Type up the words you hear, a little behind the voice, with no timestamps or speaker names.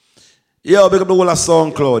Yo, big up the whole of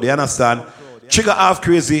SoundCloud, you understand? Trigger Half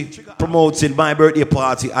Crazy promoting my birthday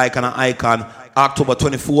party, Icon and Icon, October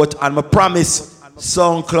 24th. And I promise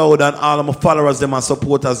SoundCloud and all of my followers them and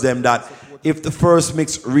supporters them that if the first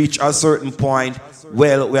mix reach a certain point,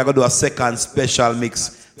 well, we are going to do a second special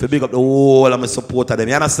mix to big up the whole of my supporters them.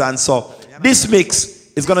 You understand? So this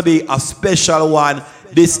mix is going to be a special one.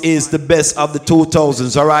 This is the best of the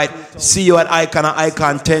 2000s, all right? See you at Icon and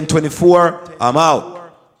Icon 1024. I'm out.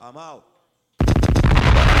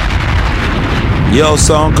 Yo,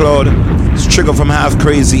 SoundCloud, it's Trigger from Half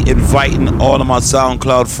Crazy inviting all of my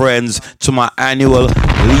SoundCloud friends to my annual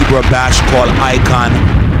Libra Bash called Icon.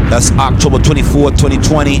 That's October 24th,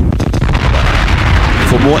 2020.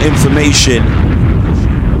 For more information,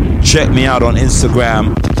 check me out on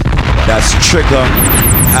Instagram. That's Trigger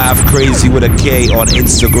Half Crazy with a K on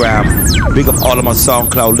Instagram. Big up all of my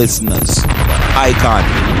SoundCloud listeners. Icon,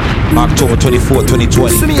 October 24th,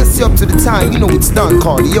 2020. So me up to the time, you know it's done,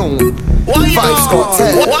 Corleone. Vibes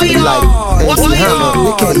Cartel, like MC Hammer,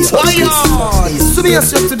 they can't touch this. So me up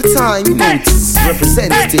to the time, you know it's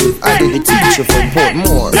representative. I did the teacher from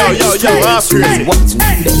Portmore. Yo, Half Crazy. Most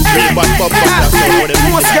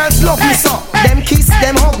girls love me so. Them kiss,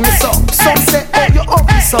 them hug me so. Some say, oh, you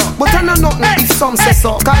ugly so. But I know nothing if some say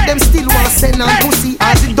so. Cause them still wanna send on pussy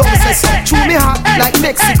as the dog say so. Chew me hot like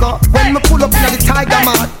Mexico. When me pull up in the Tiger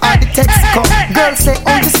Man or the Texaco. Girls say,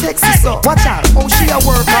 oh, you sexy so. Watch out, oh, she a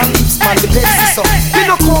work on lips man, the Pepsi so. Me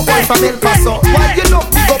no cowboy from El Paso. Why you love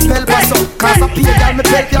me go El Paso? Cause I pay girl me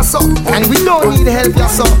help ya so. And we don't need help ya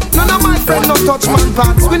so. None of my friends no touch man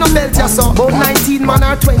pants. We no belt ya so. About 19 man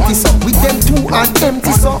or 20 so. With them two and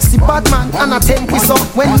empty so. See bad man and a tempi so.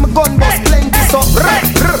 When my gun bust plenty so.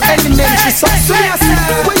 Elementary so. So me a say,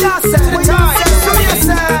 we a say, we a say, so me a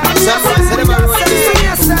say. I'm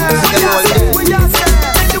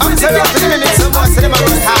sorry for the minute, some boys say them a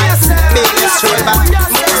run high. Make this show back.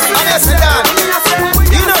 And I said that,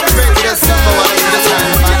 you know the break is number one in the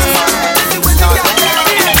time.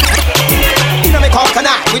 You know me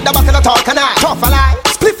coconut, with the buckle of talk and I talk for life.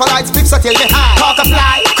 Split for light, split so till me high. Talk a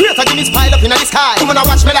fly, create a Guinness pile up in the sky. You wanna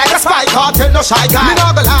watch me like a spy, cartel no shy guy. Me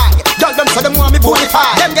not go lie, y'all them so them want me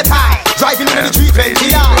bonify. Them get high, driving in the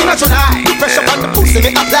 320 in a July. Pressure on the pussy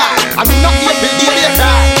me apply. I'm not here till the day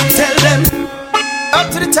cry. Tell them. Up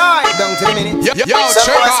to the time, down to the minute. Yo,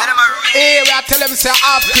 Trigger. Hey, we are tell them say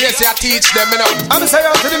Half Crazy, I teach them, you know. I'm say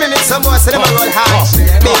up to the minute, some boys say them a roll high.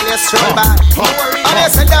 Let's roll back. And I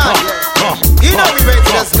said down. You know we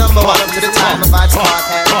rated as number one up to the time of our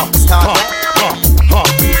start.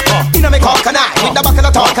 You know me coconut, with the buckle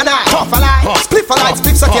of talk and I talk for life. Split for light,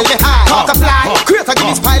 split so kill me high. Talk a fly, create a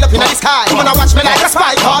Guinness pile up in the sky. You wanna watch me like a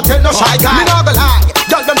spy, cartel no shy guy. Me not go lie,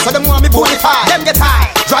 y'all them so them want me bonify. Them get high,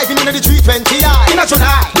 driving in the 320 in a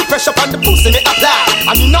July. The pressure on the pussy me apply.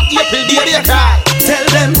 And me not here till the day cry. Tell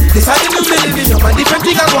them, this is the new millennium and different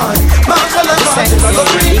thing I want. Marshall and Martin, I go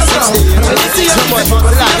bring it down. And you see your boy,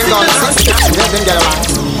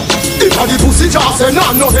 if a the pussy just say no,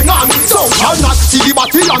 nothing on. So shall not see the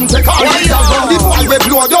battle and take on. Tell the boy we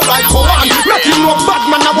blow your like Koran. Make him no bad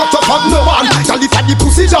man and watch up of no one. Tell if a the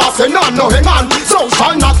pussy just say no, nothing on. So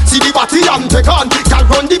shall not see the battle and take on. Tell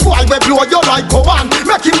run the boy we blow your like Koran.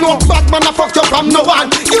 Make him no bad man and fuck you from no one.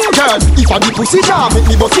 You girl, if a the pussy just make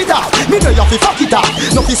me bust it off. Me know you fi fuck it off,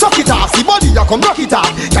 no fi suck it off. See body you come rock it off.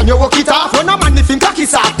 Can you walk it off? When a man if him cock it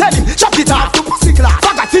off, tell him chop it off to pussy class.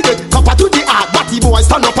 Fuck a figure, copper to the heart. Batty boy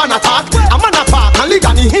stand up and attack. A man a park and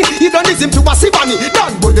ligani. He don't listen to a sibani.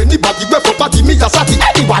 Don't but anybody go for party me just at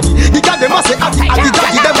anybody. Because them a say at the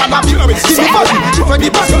daddy them wanna be. Give me body, you when the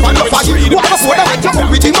body and the party. What a fool that come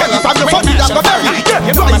with the money. If I'm the funny that go bury.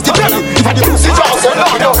 You know it's the belly. If I the pussy just say no,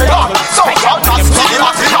 no, no. So shout out to the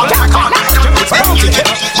party and the con.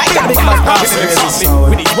 I got it my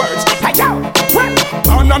with these words. I go.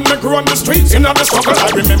 And me grew on the streets in the struggle. I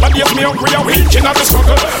remember days me hungry and weak in the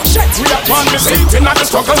struggle. Sheds we have on the seat in the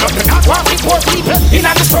struggle. Nothing not one with poor people in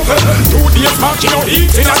the struggle. 2 days marching out heat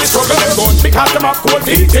in the struggle. Them guns because them have cold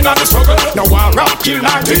feet in the struggle. Now war up, kill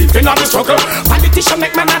not deep in the struggle. Politician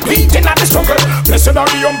make man not beat in the struggle. Blessed are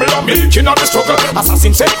the humble and meek in the struggle.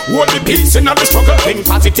 Assassin say hold the peace in the struggle. Think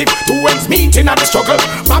positive, 2 ends meet in the struggle.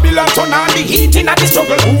 Babylon turn on the heat in the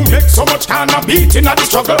struggle. Who make so much kind of beat in the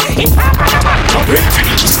struggle?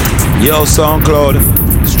 Yo, SoundCloud,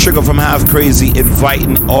 it's Trigger from Half Crazy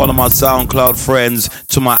inviting all of my SoundCloud friends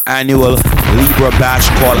to my annual Libra Bash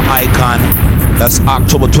called Icon. That's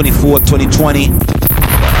October 24th, 2020.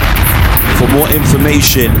 For more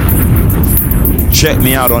information, check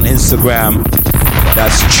me out on Instagram.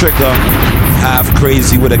 That's Trigger Half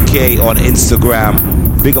Crazy with a K on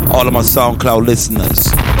Instagram. Big up all of my SoundCloud listeners.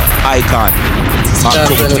 Icon.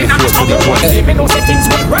 October 24th to the 20th.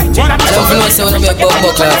 I don't know say when I make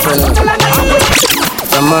bumbo clap friend.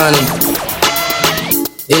 Come on.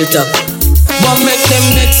 Hilltop. But make them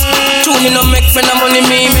next. True me no make friend of money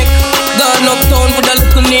me make. Gone uptown with a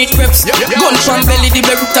little neat reps. Gun from belly the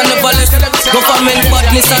berry and never left. Government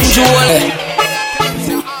badness and jewel.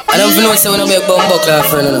 I don't know say when I make bumbo clap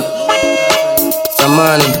friend. Come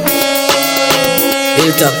on.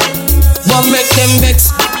 Hilltop. But make them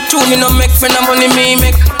vex. True me no make friend of money me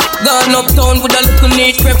make. Gone uptown with a little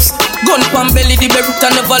neat reps. Gun from belly the berry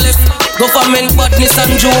and never left. Government badness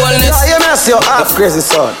and jewelness. Yeah, you mess your half crazy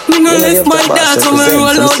son. Me no left my dogs when me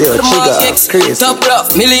roll out to the markets. Top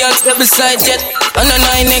rough, millions every side jet. And a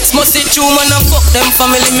 9X must see true man and fuck them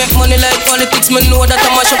family. Make money like politics, me know that I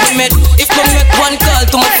mash up the med. If me make one call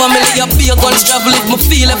to my family, I be a guns travel. If me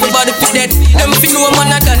feel everybody fi dead. Them fi know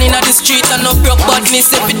man a done inna the street and no broke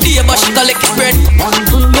badness. Every day but she collect it bread.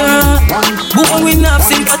 But when we not have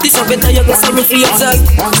sympathy, so better you go sorry for yourself.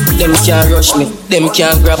 Them can't rush me, them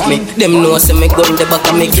can't grab me. Them know say me gun the back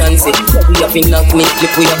of me can see. We have been knock me,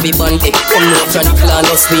 clip we have been bandit. Come no from the clan,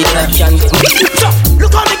 no sweet like candy.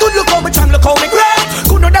 Look how me good, look how me strong, look how me great.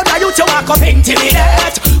 Could know them that you to walk up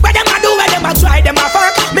intimidate. Where them a do, where them a try, them a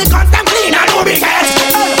fuck. Me cause them clean and lubricate.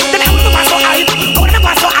 Then I wanna go so hype, I wanna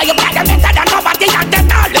go so hype. Got them better than nobody and them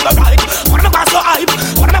all live right. I wanna go so hype,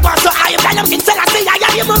 I wanna go so hype. Got them things that I say, I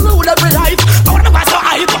am a rule every life. I wanna go so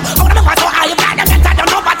hype, I wanna go so hype. Got them better than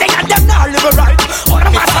nobody and them all live right. I wanna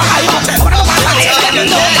go so hype, I wanna go so hype. Them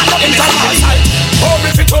know that nothing can hide. Oh,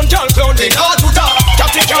 if it's on girl clown, they hard to talk.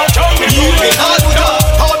 Captain can't tell me, they hard to talk.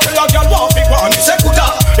 How tell a girl want big one, say kuda.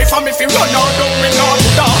 If I'm if you run out, don't me not to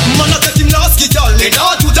talk. Man, I get him nasty, girl, they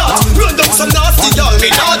hard to talk. Run down some nasty, girl,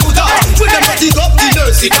 they hard to talk. When them dig up the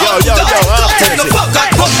nurse, it hard to talk. Tell the fuck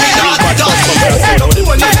that fuck me hard to talk. Who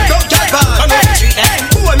a let go get bad?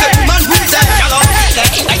 Who a let man who's that?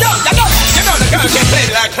 You know the girl can play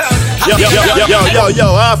like her. Yo,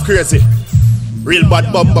 half crazy. Real bad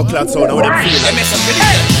bumbo clock sound, how them feel like.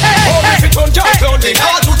 Oh, if it's on girl clown, they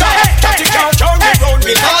hard to talk. Catty can't turn me round,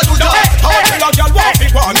 me hard to talk. How tell a girl want big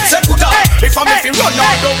one, say kuda. If I'm if you run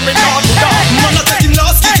out, don't me hard to talk. Man, I take him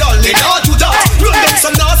nasty, girl, me hard to talk. Run down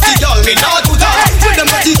some nasty, girl, me hard to talk. When them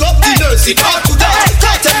dig up the nurse, it hard to talk.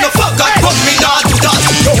 Can't tell no fuck, God, fuck me hard to talk.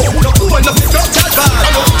 Yo, no who and nothing from that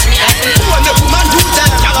bad. Who and the woman who that.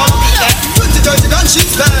 20, 30 gun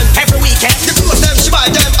she's banned. Every weekend, the two of them, she buy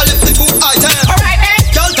them, I left the food item.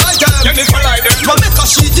 You need to like them. Ma make a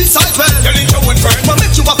sheet inside when you need your own friend. Ma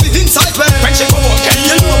make you happy inside when she go okay.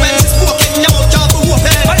 You know when she's spoken, now can't go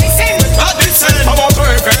open. But listen, I listen. I want to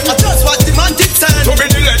open. I just what the man did send. To be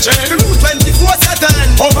the legend. The route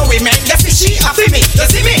 24/7. Over women, you see she happy me. You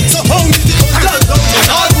see me? So how me the girl down? Me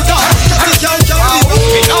all good dog. You can't carry me.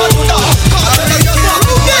 Me all good dog. Cause I know you're not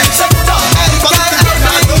good. Say good dog.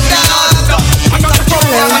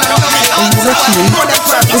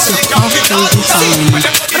 This is Half Crazy Sound.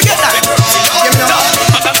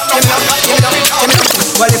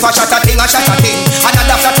 Well, if I shot a thing,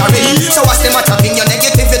 another flattering. So what's the matter thing? Your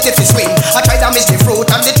negativity fi swing. I try to miss the fruit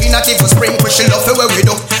and the tree not even spring. Push it love for where we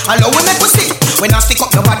do. Allow we make us stick. When I stick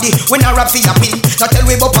up your body, when I rap for your pin. Not tell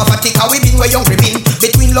we about poverty, cause we been where young remain.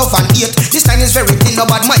 Between love and hate, this time is very thin. No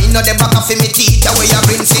bad mind, no the back of me teeth. The way I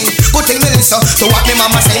bring sing. Good thing me listen. So what me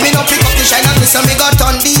mama say, me no pick up the shine and listen. Me got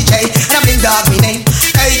on DJ, and I bring dog me name.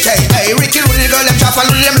 AKA Ricky Rudy girl, them chop and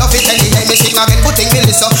them love it any day. Me sing again, good thing me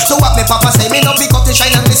listen. So what me papa say, me no pick up the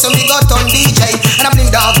shine and listen. Me got on DJ, and I bring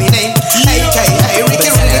dog me name. AKA Ricky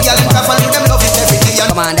Rudy girl, them chop and them love it every day.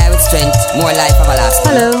 Come on, die with strength, more life everlasting.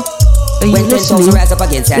 Hello, are you listening?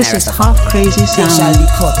 This is Half Crazy Sound. Shall be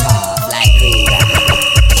cut off like crazy.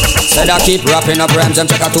 Said I keep rapping up rhymes and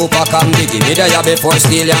check a Tupac and Biggie. Me there before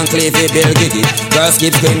Steely and Cleavy, Bill Giggy. Girls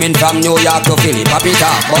keep screaming from New York to Philly. Pop it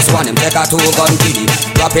up, boss one him take a 2-gun kiddie.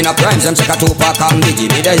 Rapping up rhymes and check a Tupac and Biggie.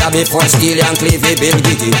 Me there before Steely and Cleavy, Bill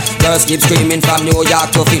Giggy. Girls keep screaming from New York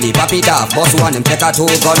to Philly. Pop it up, boss one him take a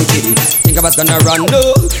 2-gun kiddie. Think I was gonna run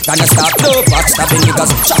no, gonna stop no, but stopping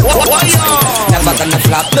niggas. Never gonna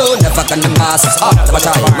flop no, never gonna mass. Never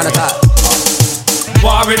try, man a try.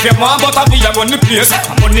 War if you want, but I be a run the place.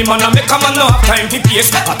 Money man I make a man no have time to pace.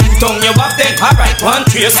 I put on your back then, alright, one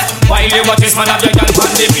trace. While you watch this man have your gun on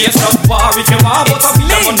the base. Just war if you want, but I be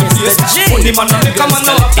a run the place. Money man I make a man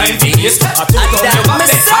no have time to pace. I put on your back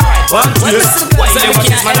then, alright, one trace. While you watch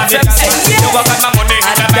this man have your gun on the base. You got my money in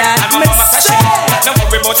the bank and my mama cash it. Don't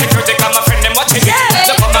worry about security, cause my friend them watching it.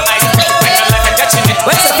 Look on my eyes, when the light I'm catching it.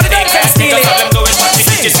 What's up, they can't steal it. All them doing watching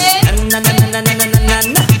it.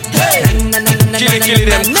 Killing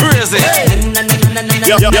them crazy.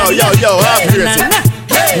 Yo, half crazy.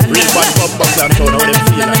 Real bad bumbo clock sound, how them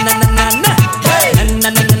feel like.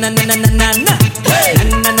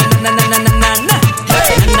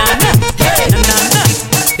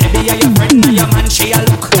 Debbie, are your friend and your man, she a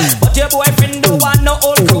look. But your boyfriend don't want no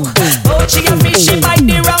old cook. Oh, she a fish, she bite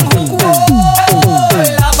the wrong hook. Whoa,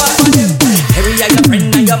 lava for them. Debbie, are your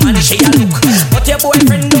friend and your man, she a look. But your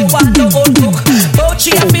boyfriend don't want no old cook. Oh,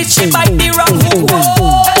 she a fish, she bite the wrong hook.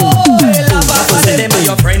 Whoa, lava for them.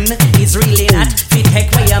 Your friend is really not fit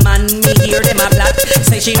heck for your man. Me hear them a black.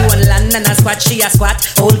 Say she won't land and a squat, she a squat.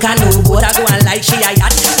 Old canoe boat a go and like she a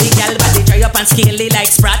yacht. The girl body dry up and scaly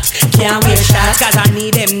like sprat. Can't wear shorts cause I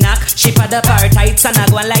need them knock. She pad up her tights and I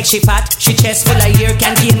go on like she fat. She chest full of hair,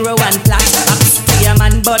 canteen row and black. Ups to your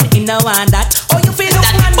man but he no want that. Oh you feel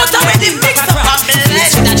that man but away the mix up on me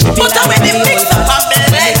leg. But away the mix up on me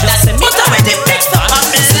leg. But away the mix up on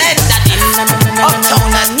me leg. Uptown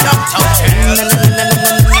and downtown.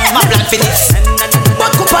 My black finish.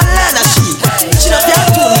 But go for Lana she not have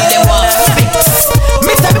to need them all fix.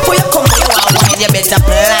 Mister before you come you want wine you better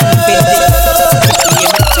plan for this.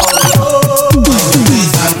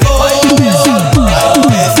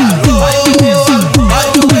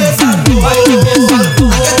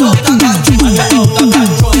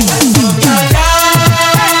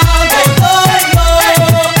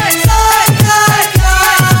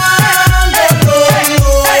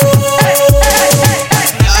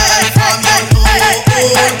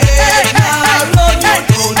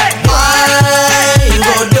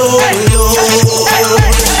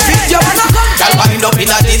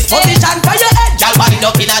 Position for your head, y'all wind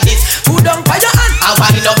up in a this. Who down for your hand, I'll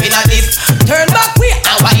wind up in a this. Turn back way,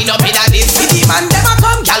 I'll wind up in a this. If the man them a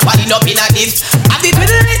come, y'all wind up in a this. Have it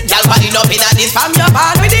with the wrist, y'all wind up in a this. From your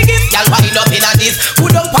band with the gift, y'all wind up in a this.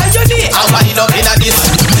 Who down for your knee, I'll wind up in a this.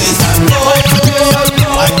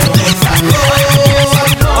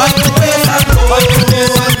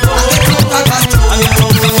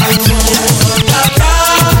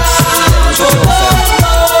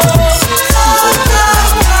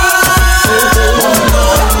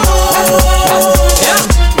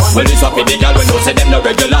 Well, this up with the girl when no say them no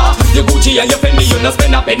regular. You Gucci and your Fendi, you no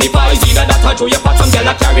spend a penny for. It's either that or show your pot, some girl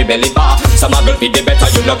a carry belly bar. Some a girl feed the better,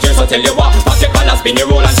 you no care, so tell you what. Pack your collar, spin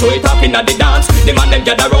your roll and show it up in the dance. The man them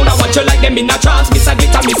gather round and watch you like them in a trance. Miss a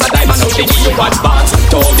glitter, miss a diamond, how they give you advance.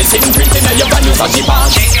 To all this in printing and your brand new sashi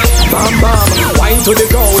pants. Bam bam, wine to the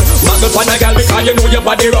ground. Muggle pan a girl because you know your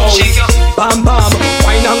body round. Bam bam,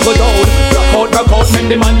 wine and go down. Rock out,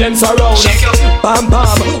 make the man them surround. Bam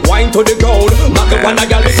bam, wine to the ground. Muggle pan a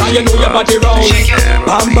girl because you know your body round.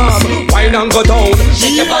 Bam bam, wine and go down.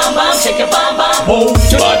 Shake your bam bam, shake your bam bam. Oh,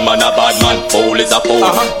 bad man a bad man, fool is a fool.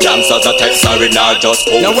 Gangsters a text, sorry not just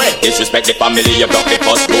fool. Disrespect the family, you block the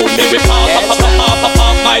first rule. Me with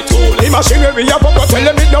pop my tool. The machinery a go tell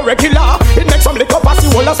them it no regular. It makes some liquor pass,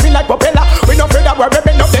 you all a spin like propeller. We no afraid of where we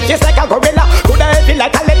bend up them just like a gorilla. Coulda heavy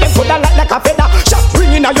like a lead, them coulda light like a feather. Shot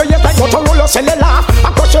ringing out your ears like Motorola cellular. I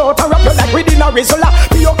crush you out and wrap you like within a Rizzola.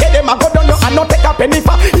 Be okay, them a go down you and not take a penny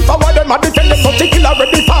for. If I want them a defend them, no kill a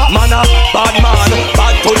ready for. Man a bad man,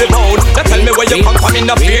 bad to the bone. They tell me where you come from in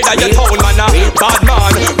the fear that you town. Man a bad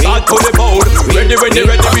man, bad to the bone. Ready, we no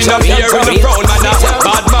fear in the front. Man a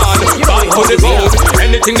bad man, bad to the bone.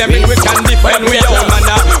 Anything that mean we can defend we own. Man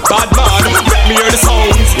a bad man, let me hear the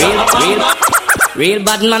sounds. Real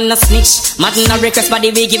bad man no snitch. Mad no request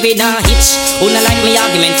body we give it a hitch. Who no like me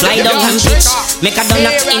argument fly down and bitch. Make a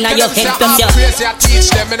donut in your head plus your.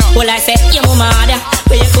 Well I say your mama ada.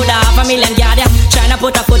 Where you coulda have a million yard. Tryna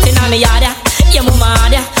put a foot in a me yard. Your mama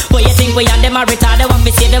ada. Where you think we and them a retarded. Want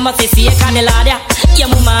me see them must see a candelaria.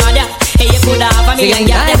 Your mama ada. Hey you coulda have a million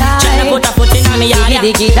yard. Tryna put a foot in a me yard.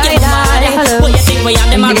 Your mama ada. Where you think we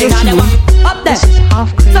and them a retarded. Up there.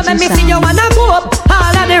 So let me see you wanna go up.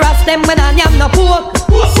 All of the rest them when I am no poke.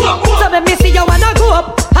 So let me see you wanna go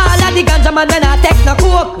up. All of the ganja man when I take no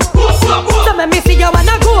coke. So let me see you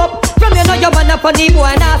wanna go up. From you know you wanna funny boy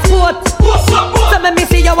and a sport. So let me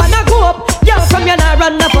see you wanna go up. Yo from you nah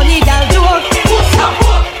run no funny girl joke.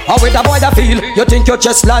 How with a boy that feel? You think your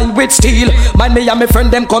chest line with steel? Mind me and my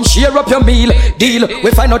friend them come share up your meal. Deal,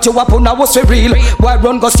 we find out you up on what's for real. Boy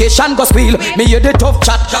run go station go spiel. Me hear the tough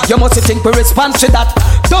chat. You must think we respond to that.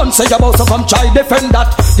 Don't say you about to come try defend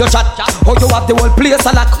that. You chat, oh you have the whole place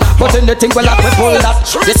a lock. But anything will have to pull that.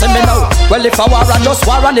 Listen me now. Well if a war and just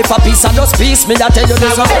war and if a peace and just peace, me I tell you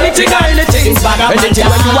this. Anything or anything. Anything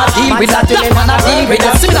when you are deal with that. Black man a deal with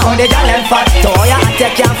that. See me now. The girl them fat. Toya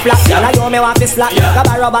take your flat. Girl you me want to slap.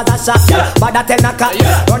 Grab a rubber a shot, but that ten a cut.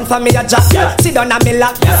 Run for me a jack, sit down a me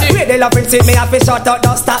lap. Where the loving see me have to shut out,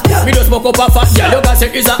 don't stop. Me just smoke up a fat, girl. You can say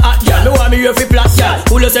it's a hot, girl. Me want me here fi flat, girl.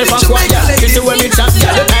 Pull yourself and squat, girl. Kiss you when me chat,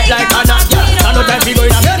 girl. You tight like a knot, girl. I no time fi go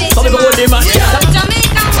in a. So me go hold the man, girl.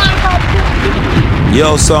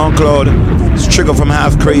 Yo, SoundCloud, it's Trigger from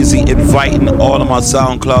Half Crazy inviting all of my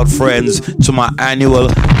SoundCloud friends to my annual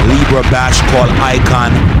Libra Bash called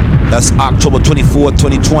Icon. That's October 24th,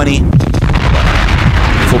 2020.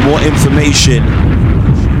 For more information,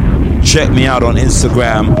 check me out on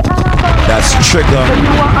Instagram. That's Trigger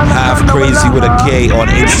Half Crazy with a K on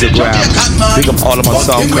Instagram. Big up all of my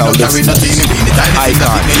SoundCloud listeners.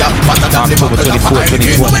 Icon, October 24th,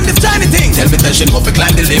 2020. When this tiny thing, tell me that she go for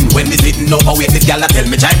climb the limb. When me sitting overweight, this gal tell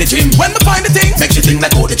me join the gym. When me find the thing, make she think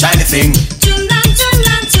like oh the Chinese thing.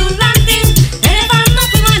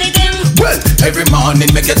 Well, every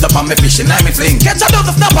morning me get up on me fishing and me fling. Catch a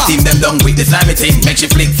dozen snapper, team them down with the slimy thing. Make she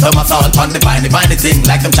flick some assault on the viney thing.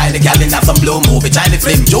 Like them China gal in some blue movie, China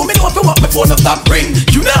film. Do me know if you want me phone to stop ring.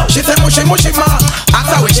 You know, she said mushy mushy ma.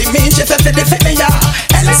 Ask her what she mean, she said they fit me ya.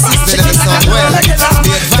 Elephant, she keep like a girl like a dog.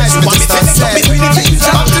 The advice me just start saying.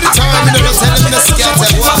 Back to the time, me never tell them to scatter.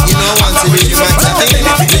 You know, once you really matter thing.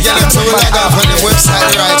 The gal them so log off on the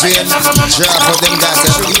website right here. Drop up them guys,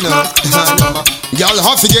 you know. Y'all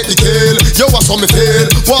have to get the kill. Yo, what's on me feel?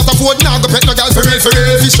 Waterford now go pet no girl for real.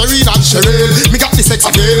 Fishery and Cheryl. Me got the sex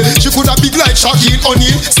appeal. She could have big like Shaquille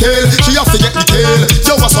O'Neal. Still, she have to get the kill.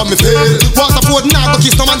 Yo, what's on me feel? Waterford now go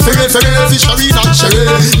kiss no man for real. Fishery and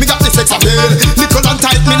Cheryl. Me got the sex appeal. Nickel and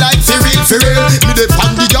tight me like for real. Me dey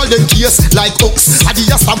pan the girl them case like ox. I the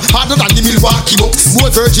stab harder than the Milwaukee Bucks.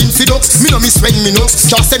 More virgin for ducks. Me no miss when me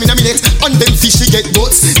nuts. Just say me na me next. And them fish she get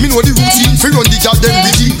guts. Me know the routine for run the girl them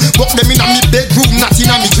regime. Got them in a me bedroom, not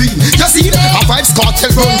in a me dream. You see it? A vibes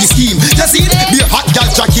cartel run the scheme. You see it? Be a hot girl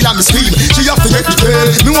Dracula me scream. She have to get the girl.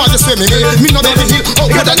 Me want to swim me nail. Me no baby hill. Oh,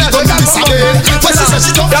 God, I need to do this again. But she said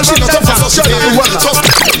she don't. She not up for such a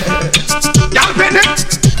y'all been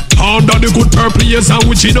it? Under the good purple years and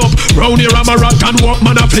witching up. Round here I'm a rat and walk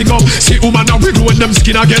man a fling up. See woman a wiggle when them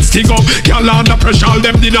skin a get sting up. Gyal under pressure all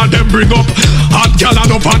them dinner them bring up. Hot gyal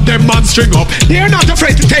and up and them man string up. They're not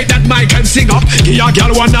afraid to take that mic and sing up. Give a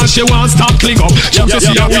gyal one and she wants start cling up. She just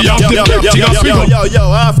see how we have the dirty and swing up.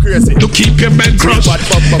 Half crazy. To keep your men crushed.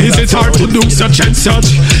 Is it hard to do such and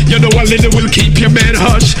such? You know a little will keep your men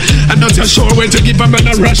hush. And not a sure way to give a man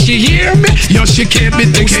a rush. You hear me? Yo, she can't be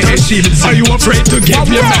too thirsty. Are you afraid to give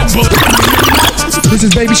your man? This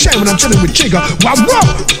is Baby Sham when I'm chilling with Jigga. Wow, wow.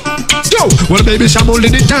 Yo, well, Baby Sham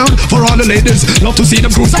holding it down for all the ladies. Love to see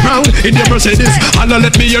them cruise around in their Mercedes. I'll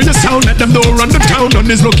let me hear your sound. Let them know run the town.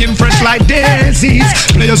 None is looking fresh like daisies.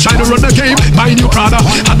 Players trying to run the game, buy new Prada.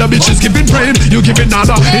 And the bitches giving brain, you giving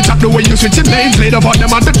nada. It's up the way you switching lanes. Later on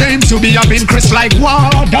them on the dames. You be having Chris like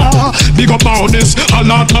water. Big up my honest, a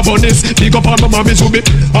lot my bonus. Big up all my mommies who be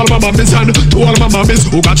all my mommies and to all my mommies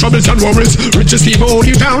who got troubles and worries. Richest Steve hold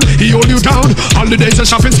you down, he hold you down. Holidays and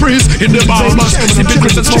shopping sprees in the Bahamas. Sipping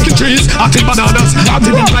Chris and smoking trees, acting bananas.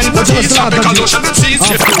 Acting in flying the trees, tropical ocean and seas.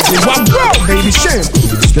 Wow, Baby Sham.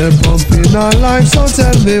 Step up in our life, so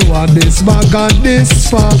tell me what this bag got this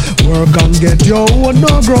far. Work and get your own,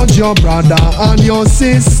 no grudge your brother and your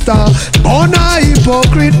sister. On a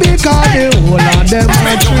hypocrite because the whole of them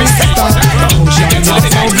are trickster.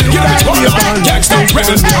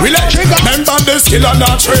 Remember this killer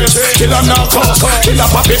not trace, killer not cause, killer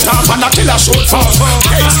pop it off and a killer shoot fast.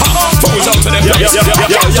 Hey, fools out to them.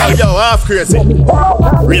 Yo, half crazy.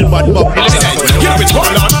 Real bad bump. Get up, it's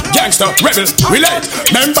going on. Gangster, rebel, relate.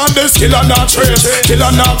 Remember this killer not trace,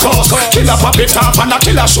 killer not cause, killer pop it off and a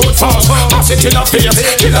killer shoot fast. Pass it in a face,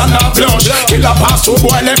 killer not blush, killer pass to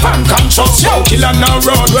boy left and conscious. Yo, killer not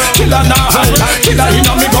run, killer not hide, killer in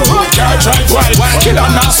a me go road, car drive wide, killer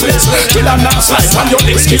not slice, killer not slice. And your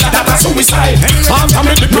next killer that a suicide. After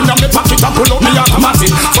me dip in a me pocket and pull out me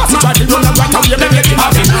automatic. Fast it try to run and right now you them let him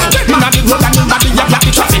have it. Let me not the road and nobody a block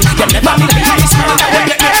the traffic. Them never need the police man that they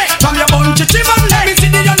get. From your bunch of children, let me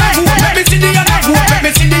see the yellow. Let me see the yellow. Let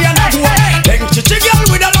me see the yellow. Then chichi girl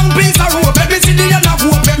with a long piece of rope. Let me see the yellow.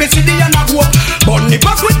 Let me see the yellow. Bunny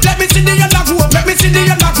back with let me see the yellow. Let me see the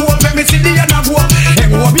yellow. Let me see the yellow. Hey,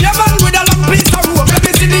 who be a man with a long piece of rope? Let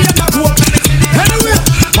me see the yellow. Anyway,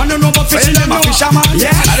 man you know about fishing, I'm a fisherman.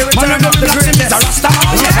 Yeah, man you know the green is a Rasta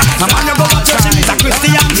man. Yeah, man you go about church, he's a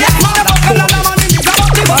Christian. Yeah, man you go about man, you go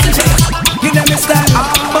about the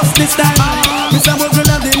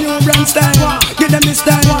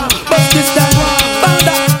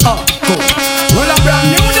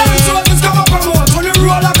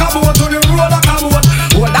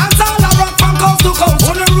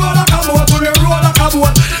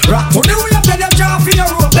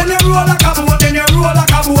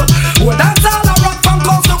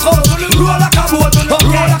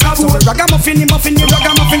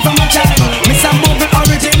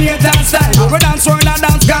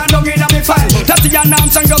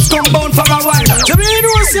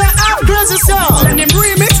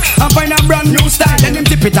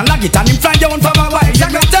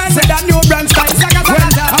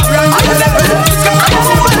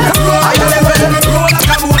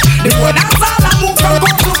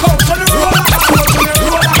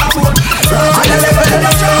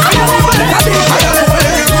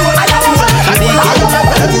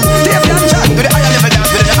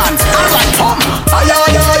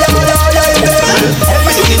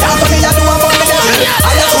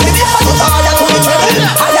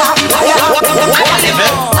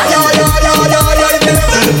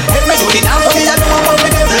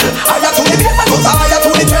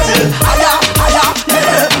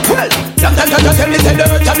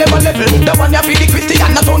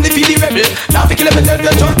Now fi kill them tell you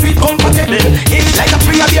just be comfortable. It's like a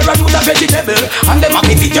free beer and root a vegetable. And them a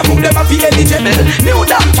fit your food, them a feel eligible. New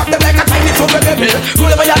damn chop them like a tiny sugar pebble. Roll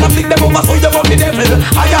over y'all and flick them over so you run the devil.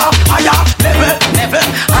 Higher, higher, level, level.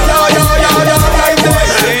 Higher, higher, higher, higher, level.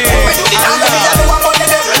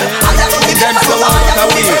 Them so out of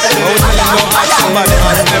way. Oh, tell them don't ask somebody,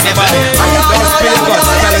 everybody. Don't spill it, God,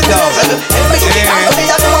 spell it out.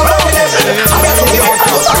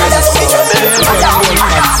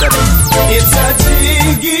 It's a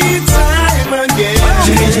jiggy time again.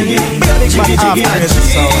 Jiggy, jiggy, jiggy, jiggy,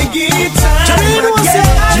 jiggy time again.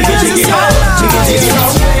 Jiggy, jiggy, jiggy,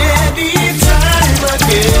 jiggy time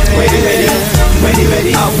again. Ready, ready, ready,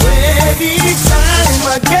 ready. Ready time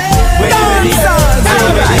again. Ready, ready.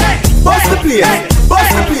 Bust the place, bust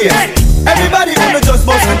the place. Everybody wanna just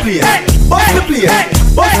bust the place. Bust the place,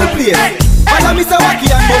 bust the place. Follow Mr. Wacky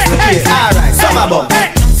and bust the place. Alright, summer bomb,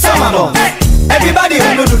 summer bomb. Everybody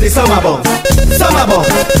wanna do the summer bomb. Summer bomb,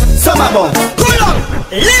 summer bomb. Cool up,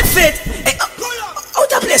 lift it. Hey,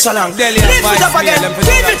 out of place so long. Lift it up again,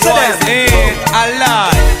 give it to them. Hey, Allah.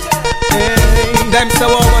 Them say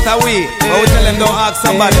what are we? But we tell them don't ask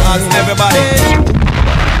somebody, ask everybody.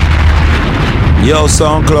 Yo,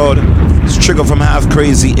 SoundCloud, it's Trigger from Half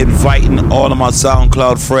Crazy inviting all of my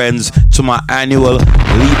SoundCloud friends to my annual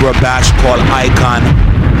Libra Bash called Icon.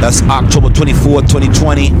 That's October 24th,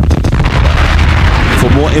 2020. For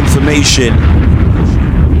more information,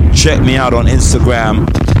 check me out on Instagram.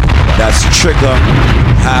 That's Trigger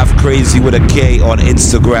Half Crazy with a K on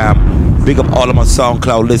Instagram. Big up all of my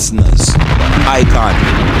SoundCloud listeners. Icon,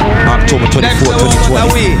 October 24th, 2020.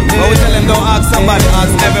 But we tell them don't ask somebody,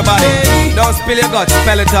 ask everybody. Don't spill your guts,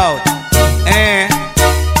 spell it out.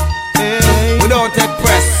 We don't take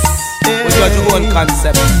press, we judge your own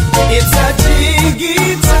concept. It's a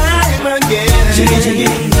jiggy time again. Jiggy, jiggy,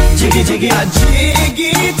 jiggy, jiggy. A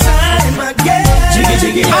jiggy time again. Jiggy,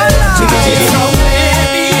 jiggy, jiggy, jiggy.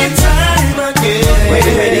 Time again.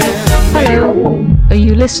 Ready, ready. Hello, are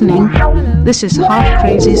you listening? This is Half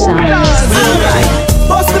Crazy Sound. Alright,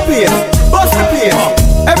 bust the place, bust the place.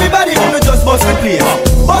 Everybody wanna just bust the place.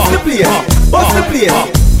 Bust the place, bust the place.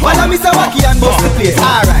 Follow Mr. Wacky and bust the place.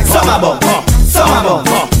 Alright, summer bomb, summer bomb.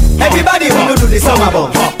 Everybody wanna do the summer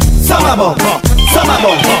bomb. Summer bomb, summer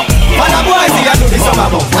bomb. Follow boys here do the summer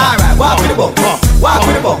bomb. Alright, walk with the bomb, walk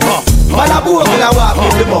with the bomb. Follow boys here walk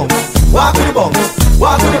with the bomb. Walk with the bomb,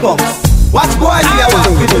 walk with the bomb. Watch boys here walk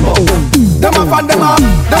with the bomb. Them a fan them up,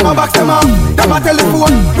 them a box them up. Them a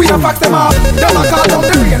telephone, we a fax them up. Them a call down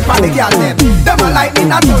the rain for the girl them. Them a lightning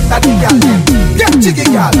and thunder the girl them. Get jiggy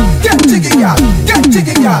girl, get jiggy girl, get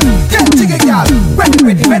jiggy girl, get jiggy girl. Ready,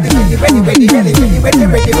 ready, ready, ready, ready, ready, ready, ready, ready,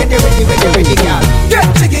 ready, ready, ready, ready, ready, girl. Get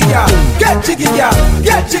jiggy girl, get jiggy girl,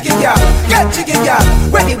 get jiggy girl, get jiggy girl.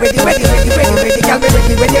 Ready, ready, ready, ready, ready, ready, girl.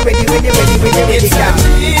 Ready, ready, ready, ready, ready, ready, ready, girl.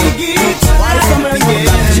 Jiggy time again.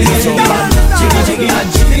 Jiggy, jiggy, jiggy, jiggy, jiggy.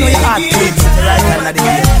 You know your heart beats the right hand of the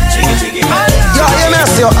game. Jiggy, jiggy. Yo, you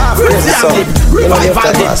mess your half crazy son. You know you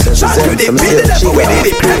have to ask her. She said, some say the chica half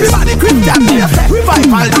crazy. Everybody grip them.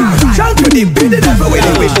 Revival deep. Chant to the beat the devil with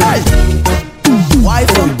the wish. Why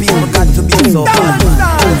some people got to be so bad?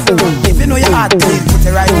 If you know your heart beats, put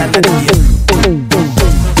the right hand on the game.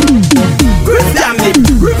 Christian dip,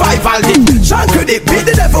 revival dip. Chant to the beat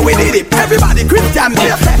the devil with the dip. Everybody Christian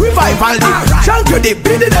dip, revival dip. Chant to the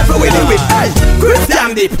beat the devil with the whip.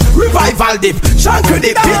 Christian dip, revival dip. Chant to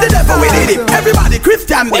the beat the devil with the dip. Everybody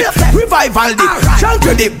Christian dip, revival dip. Chant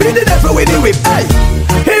to the beat the devil with the whip.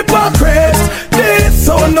 Hypocrites, this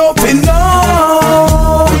so nothing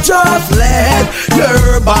no. Just let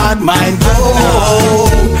your bad mind go.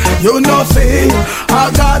 You know see,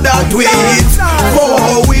 I gotta do it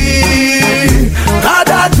for we.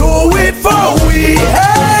 Gotta do it for we.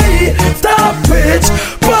 Hey, stop it,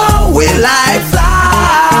 but we like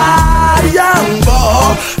fly. Young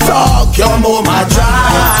boy, talk your mama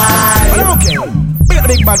dry. Okay,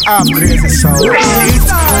 big bad half crazy sound.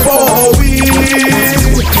 For we,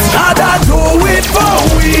 gotta do it for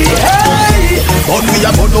we. Hey, but we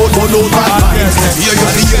are bono bad minds. Here you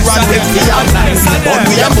see you run them the nice. But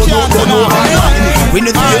we are bono bad minds. We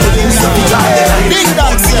need to hear the things that we try the line. Big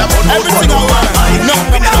dance, everything I want. No,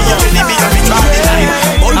 we need to hear the things that we try the line.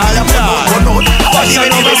 But we are bono.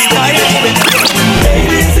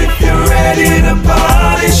 Ladies, if you're ready to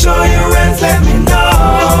party, show your hands, let me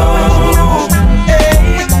know.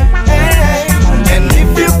 Hey, hey. And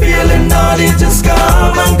if you're feeling naughty, just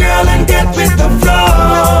come on, girl, and get with the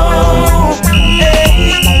flow.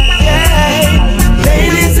 Hey, hey.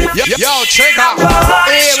 Ladies, if yo, Trigger.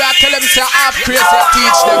 Hey, I tell them say I'm crazy,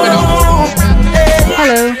 teach them, you know.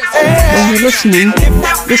 Hello, are you listening?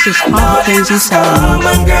 This is Half Crazy Sound. Come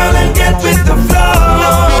on, girl, and get with the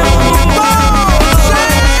flow.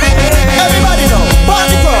 Everybody know,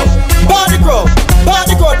 party crowd, party crowd,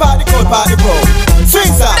 party crowd, party crowd, party crowd.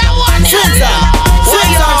 Swing song, swing song,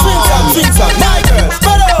 swing song, swing song, swing song. My girl,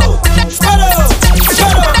 spread out, spread out,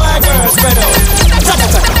 spread out, my girl, spread out.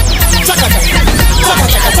 Chaka chaka, chaka chaka, chaka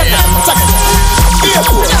chaka, chaka chaka.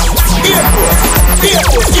 Earport, earport,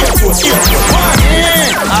 earport, earport, earport.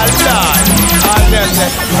 All done, all them,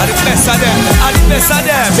 all the best of them, all the best of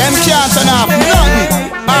them. Them can't turn off nothing.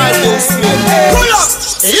 All this way. Pull up,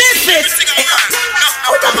 lift it.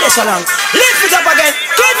 Put the place along. Lift it up again.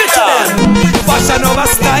 Give it to them. Fashion over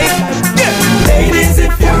style. Yeah. Ladies,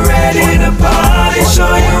 if you're ready to party,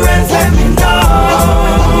 show your hands, let me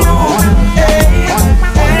know. Hey,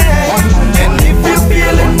 hey. And if you're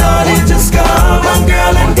feeling naughty, just come on,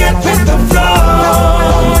 girl, and get with the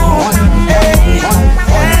flow. Hey,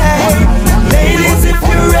 hey. Ladies, if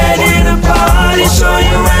you're ready to party, show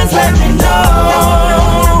your hands, let me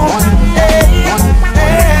know. Hey,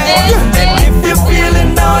 hey. And if you're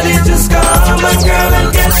feeling naughty, just come on, girl,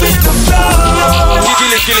 and get with the flow.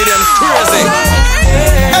 Killing them crazy.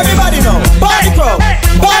 Everybody know, party crowd,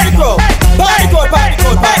 party crowd, party crowd, party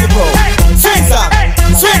crowd, party crowd. Swing song,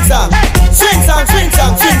 swing song, swing song, swing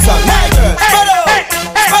song, swing song. My girl, spread out,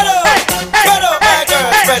 spread out, spread out, my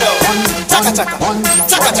girl, spread out. Chaka chaka,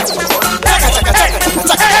 chaka chaka, chaka chaka, chaka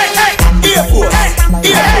chaka, chaka. Ear Force,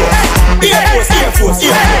 Ear Force, Ear Force, Ear Force,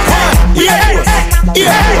 Ear Force. Ear Force,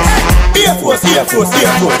 Ear Force, Ear Force, Ear Force,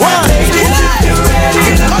 Ear Force. One.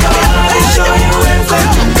 Show you hands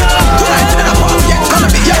like you know. Tonight in the party, yeah, gonna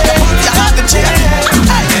be your party, you have the chair.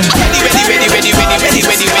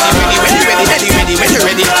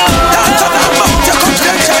 Ready. Dance on the mount, you come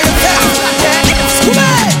and try your best.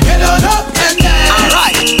 Get on up and down.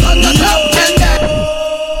 Alright, on the top and down.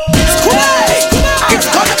 It's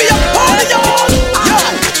gonna be a party, y'all. Yo,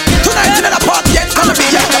 tonight in the party, yeah, gonna be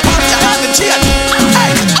your party, you have the chair.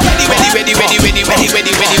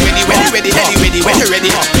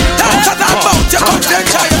 Ready. Dance on the mount, you come and try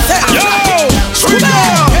your best. Yo,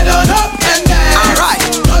 get on up and down. Alright,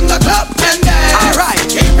 on the top and down. Alright,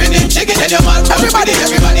 keeping it chicken in your mouth. Everybody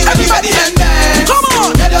and down. Come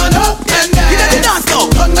on, get on up and down. Get the dance now.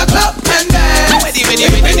 On the top and down. Ready,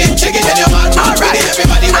 chicken in your mouth. Alright,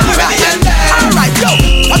 everybody and down. Alright, yo,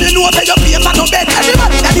 when you know that your face and no bed,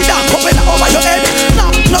 everybody that the dance up over your head.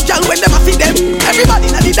 No girl when them a see them. Everybody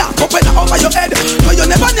that the dance up over your head. No, you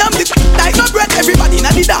never name the like no bread. Everybody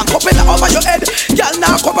that the dance up over your head. Girl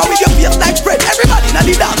now cover with your face like bread. Everybody that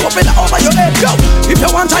the dance up over your head. Yo, if you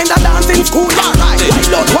want time to dance in school, alright. Why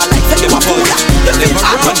don't one like say you a fool? You think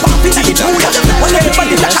I'm a pop in the pool? When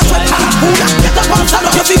everybody like a sweat and a fool, get up and stand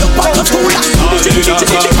up, you feel up on the stool. When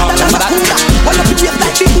you feel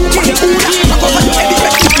like the fool in the pool, back over your head.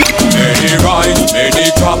 Many rise, many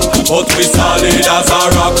drop, but we solid as a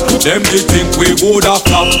rock. Them they think we woulda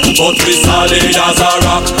flop, but we solid as a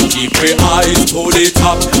rock. Keep we eyes to the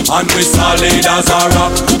top, and we solid as a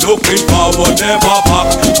rock. Looking forward, never pop,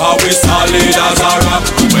 how we solid as a rock.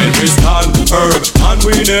 When we stand firm, and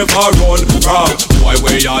we never run from. Why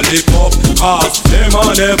we all lick up, cause them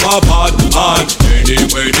are never bad man.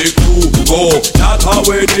 Anyway the crew go, that's how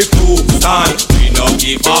we the crew stand. We no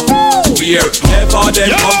give up, we're never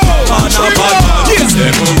them come from. Man a bad man,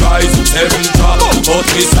 7 rise, 7 drop, but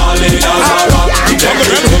we solid as a rock. Them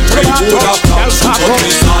we think we woulda flop, but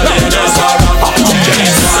we solid as a rock.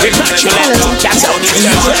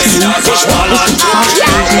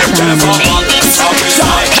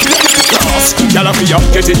 Y'all be up,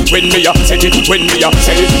 get it, when me up, set it, when me up,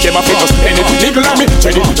 set it. Them a figure, spend it, niggle on me,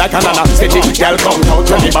 tread it like an anna, set it. Y'all come out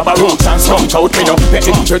when me baba roots and skunk out, me no bet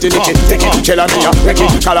it, dirty lick it, take it, tell me up, wreck it,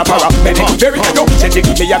 calapara, medic, very go, set it,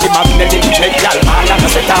 me a the magnetic, make y'all all and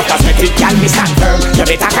set off cosmetic. Y'all me stand firm, you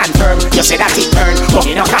better confirm, you say that it burn, but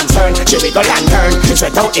me no concern, she wiggle and turn, she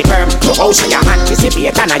sweat out the perm, to how she a man,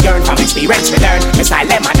 dissipate and a yearn, from experience me learn, me style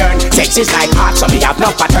them a turn, sex is like art, so me have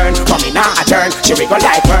no pattern, but me not a turn, she wiggle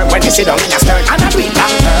like worm, when me sit down in a stern, and I do it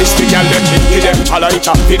back. This the girl them give them, all I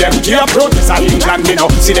can feed them. Here approach is a England, me no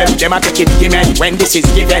see them. Them a take it, give me when this is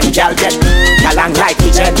given. Girl get, girl long like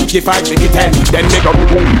pigeon. Give 5 to the 10, then me go.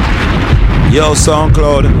 Yo,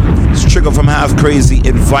 SoundCloud, it's Trigger from Half Crazy,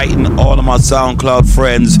 inviting all of my SoundCloud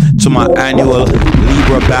friends to my annual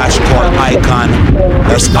Libra Bash called Icon.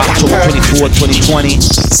 That's October 24th, 2020.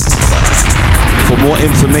 For more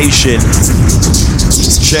information,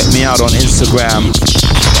 check me out on Instagram.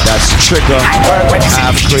 That's Trigger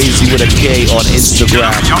Half Crazy with a K on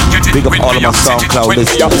Instagram. Big up all of my SoundCloud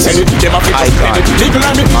listeners. Icon,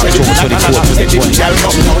 October 24th,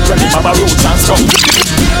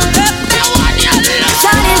 2020.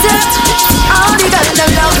 that is it. All the girls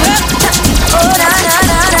them love me. Oh na na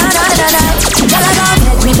na na na na na. Girl, I don't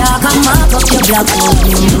let me talk and mark up your black hole.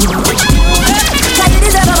 Cause you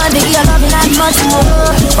deserve a man to give you loving and much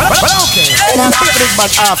more. Well, okay. Big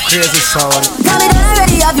bad half crazy sound. Got me done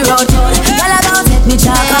already have your own tone. Girl, I don't let me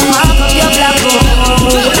talk and mark up your black hole.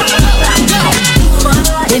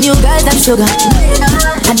 The new girls them sugar,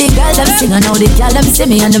 and the girls them sing. And now the girls them see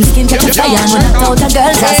me and them skin catch a fire. And when I thought the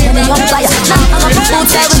girls are spinning on fire, I'm a fool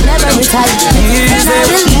that will never retire, and I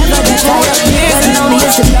will never get tired. Girl, know me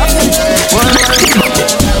is to love me.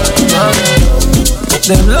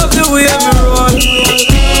 Them love the way me roll.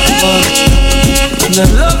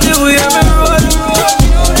 Them love the way me roll.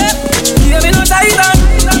 Yeah, me no tight on,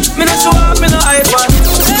 me no show up, me no iPad.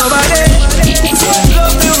 Nobody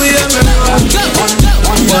love the way me roll.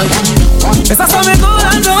 Better so me go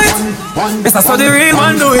and do it. Better so the real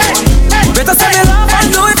one do it. Better so me laugh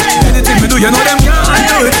and do it. Anything me do, you know them can't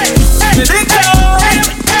do it. Me think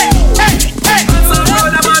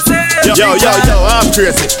yo, I'm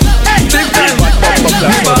crazy. Big time. But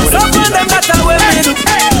some of them that's how we do.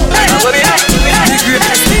 What we have, the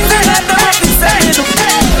greatest thing that I know what we say do.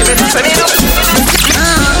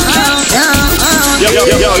 Yo,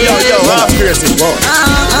 I'm crazy. Whoa.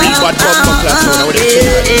 Real bad bumper class on with the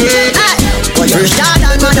First shot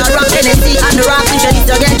and man a rock Tennessee and the rock is ready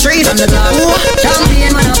to get trees from the block.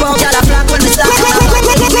 Champion man a pop, got a flock when the start.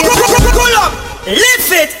 Pull up,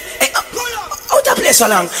 lift it. Out of place so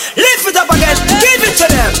long. Lift it up again, give it to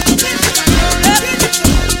them.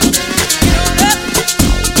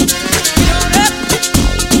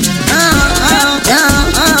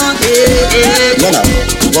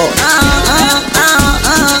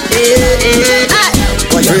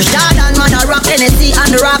 First shot and man a rock Tennessee and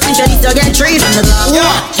the rock is ready to get trees from the block.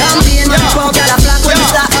 Champion man a pop, got a flock when the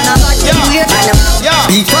start. And a lot you hear kind of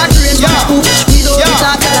big fat rain from the scoop. We don't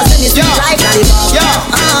talk, got a semi sweet like lollipop.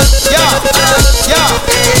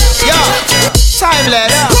 Timeless.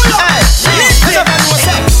 Hey, listen up and what's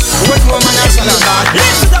up? What woman has real bad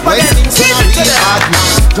man? West Kings them a real bad man.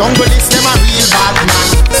 Jungle is them a real bad man.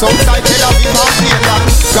 Southside Tel Aviv a real bad.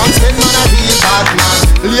 Johnson man a real bad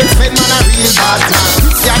man. Lakeside man a real bad man.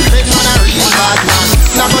 Christian man a real bad man.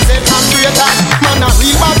 Nagozet and Greater man a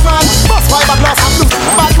real bad man. Bus fiberglass and blue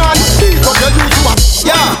bad man. Beat up your youth one.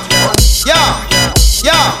 Yo,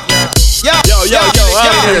 I'm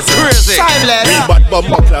crazy. Timeless. Real bad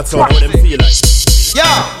bumper class on what them feel like.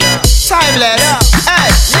 Timeless.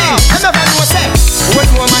 Hey, I'm never know say. What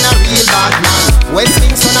woman a real bad man? West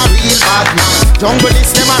Kings a real bad man. Jungle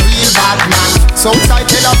is them a real bad man. Southside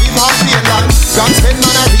Tel Aviv and Finland. Johnson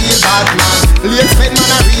man a real bad man. Lakeside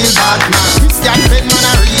man a real bad man. Christian man a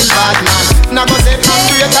real bad man. Nagozet and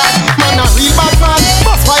Greater man a real bad man.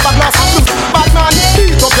 Bus fiberglass and blue bad man.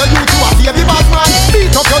 Beat up your youth, you a baby bad man.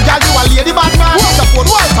 Beat up your girl, you a lady bad man.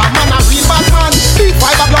 Waterford Walter man a real bad man. Beat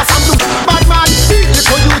fiberglass and blue bad man. Beat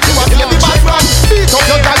little youth, you a baby bad man. Beat up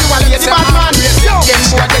your girl, you a lady bad man. Them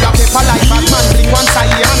boy they a paper like bad man. Bling once a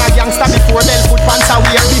year. Man a gangster before bell foot pants a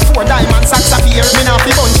wear. Before diamond sacks appear. Me now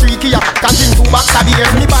fi bun 3 key can drink 2 bags of beer.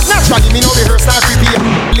 Me bad naturally, me no rehearse or prepare.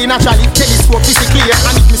 Naturally, telescope is clear.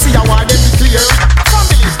 And if me see a war, then be clear.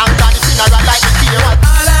 Family and God is funeral like me fear. All of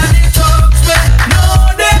the talks we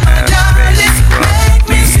know them Charlie make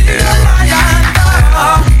me see the lion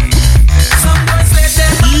dog. Some boys say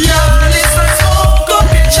them Charlie so smoke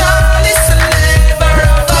up in Charlie so never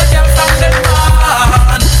ever get from them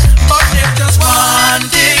man. But there's just one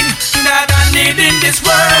thing that I need in this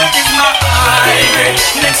world is my eye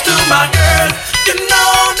next to my girl. You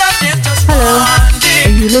know that there's just one thing.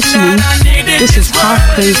 Are you listening? This is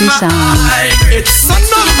Half Crazy Sound. It's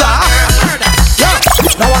another.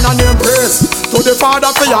 Now one name praise to the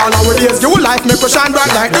Father for all our days. Your life make us shine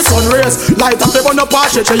bright like the sun rays. Light up the one up our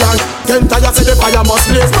shit young. Can't tell you say the fire must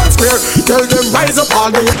blaze. Not square. Tell them rise up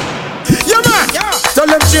all day. Yeah man. Tell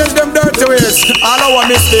them change them dirty ways. All our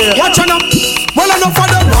mistakes. Watch on up. Well enough for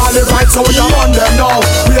them. All the right so we are on them now.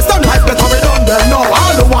 We are some life better we done them now.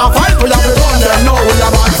 All the one fight we have done them now. We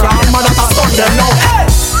are bad from man that has done them now. Hey.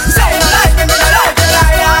 Say you like me, I like you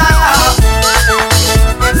like that.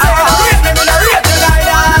 Say you rate me, I rate you like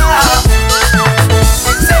that.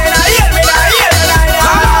 Say you hate me, I hate you like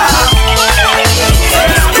that.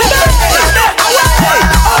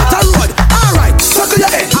 Out the road, alright. Circle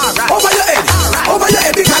your head, over your head, over your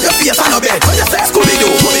head because your face on a bed. So you say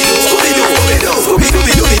Scooby-Doo, Scooby-Doo, Scooby-Doo, Scooby-Doo,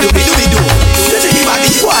 Scooby-Doo. You take it body,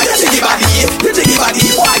 why? You take it body, you take it body,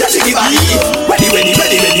 why? You take it body. Ready, ready,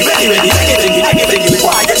 ready, ready.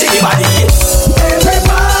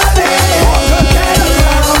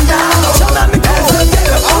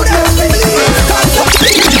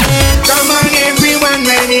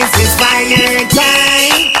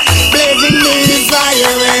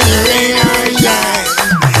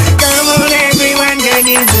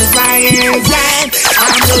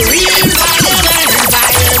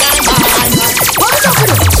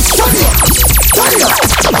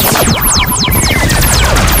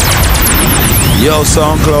 Yo,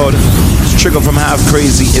 SoundCloud, it's Trigger from Half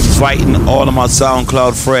Crazy inviting all of my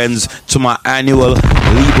SoundCloud friends to my annual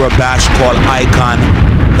Libra Bash called Icon.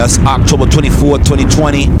 That's October 24th,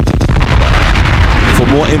 2020. For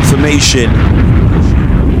more information,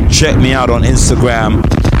 check me out on Instagram.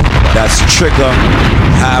 That's Trigger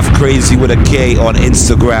Half Crazy with a K on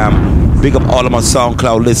Instagram. Big up all of my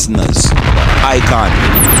SoundCloud listeners. Icon,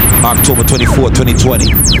 October 24th,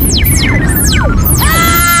 2020.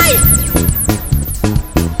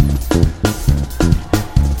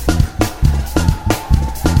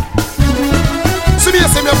 Me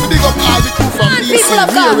have to big up all the crew from DC,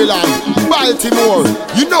 Maryland, Baltimore.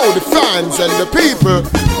 You know the fans and the people.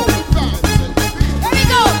 Here we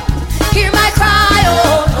go. Hear my cry,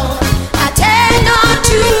 oh Lord. Attend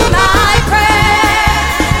unto my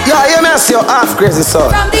prayer. Yo, you may see your half crazy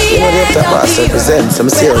son. From the you know the after pass represents. I'm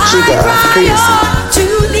see your Trigger half crazy. To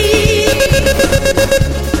thee.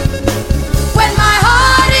 When my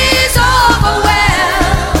heart is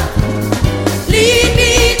overwhelmed, lead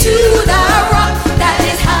me to the rock that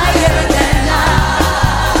is higher than I.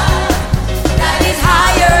 That is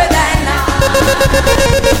higher than I.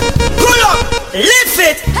 Pull up, lift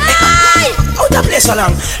it. Hey! Out the place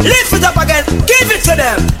along. Lift it up again. Give it to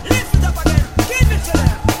them. Lift it up again. Give it to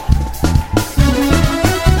them.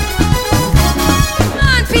 Come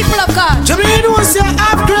on, people of God. Jamaican wants your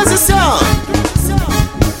half crazy song.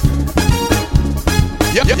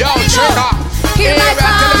 Yo, Trigger. Hear my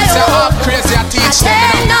cry, oh, crazy, I teach them.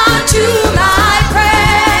 attend unto my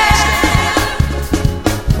prayer.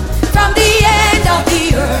 From the end of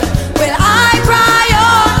the earth will I cry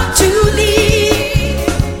unto thee.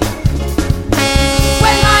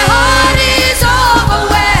 When my heart is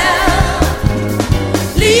overwhelmed,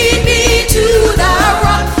 lead me to the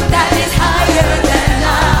rock that is higher than I.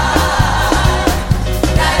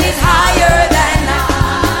 That is higher than I.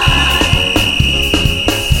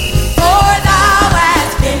 For thou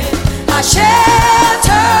hast been a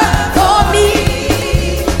shelter for me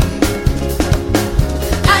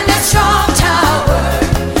and a strong tower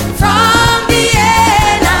from the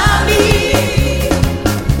enemy.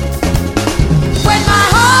 When my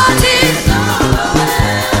heart is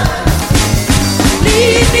overwhelmed,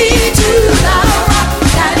 lead me to the rock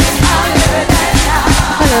that is higher than I.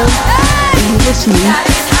 Hello, are you listening?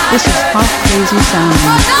 This is Half Crazy Sound.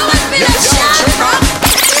 For thou hast been a shelter.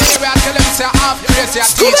 I tell them say half crazy, I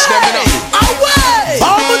teach them, you know. Away!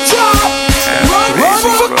 Bomba drop. Run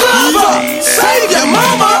for cover. Save your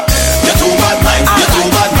mama. You're too bad mind, you're too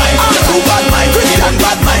bad mind, you're too bad mind, you're too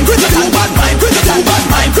bad mind, you're too bad mind, you're too bad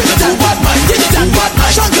mind, you're too bad mind, you're too bad mind, you're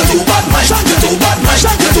too bad mind, you're too bad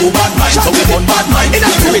mind, you're too bad mind, so we put bad mind in a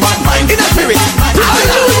spirit, in a spirit.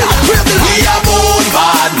 Hallelujah. We are born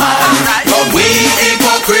bad man, but we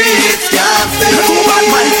hypocrites can't stay. You're too bad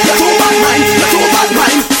mind, you're too bad mind, you're too bad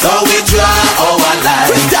mind, so we draw our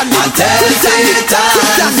line and tell Satan.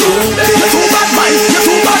 You're too bad mind, you're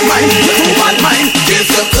too bad mind, you're too bad mind. Kiss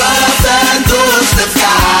the cross and touch the sky.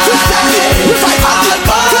 All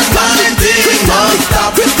bad mind things must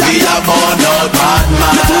stop. We are born all bad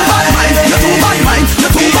mind. You're too bad mind, you're too bad mind,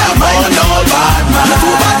 you're too bad mind. We are born all bad mind. You're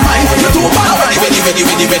too bad mind, you're too bad mind.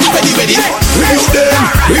 Ready. Rebuke them.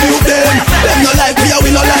 Them no like we, we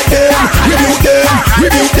no like them. Rebuke them.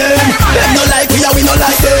 Them no like we no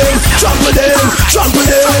like them. Trample them.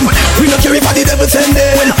 We no care if the devil send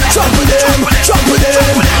them. Trample them.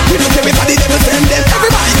 We no care if the devil send them.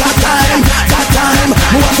 Everybody got time.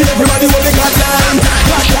 We want to everybody when they got time.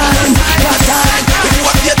 If you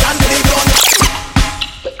want to get done, then it's done.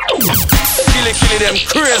 Killing them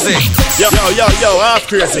crazy. Yo, half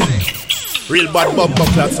crazy. Real bad bumper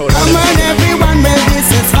class out. Come on everyone, well this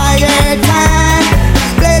is fire time.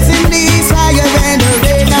 Blazing these fire when the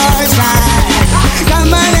rain or shine.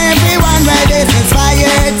 Come on everyone, well this is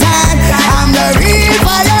fire time. I'm the real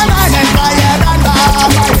fireman and fireman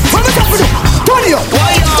baba. From the top of the Turn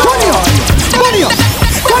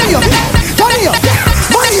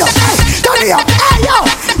up. Hey yo,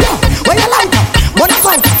 where you like? Wanna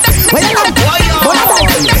fight? Where you like? Wanna fight?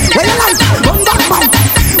 Where you like? Run back fight.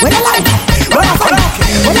 Where you like? Wanna fight?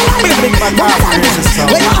 Where you like? Where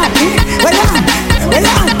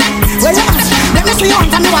you at? Let me see you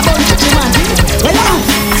and you about to man.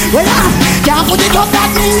 Where you at? Can't put it up that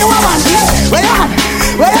mean you want it. Where you at?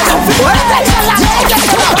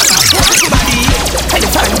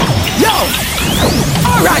 Yo!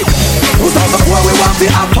 Alright! 2004 we want to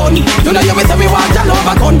have fun. You know you with we want your love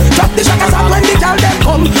a gun. Drop the shackles out when the girl them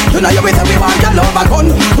come. You know you with we want your love a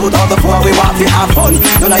gun. 2004 we want to have fun.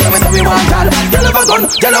 You know you with we want your love a gun.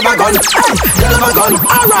 Your love a gun. Hey, your love a gun.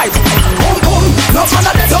 Alright. Boom boom. No man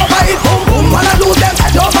a dead over it. Boom boom. Man a lose them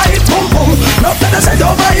head over it. Boom boom. No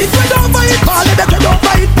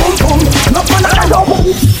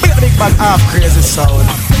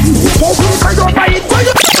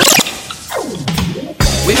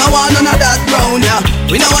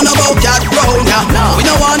don't want no bout cat round ya. We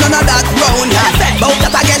don't want none of that round ya. Bout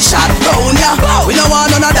that I get shot round ya. We don't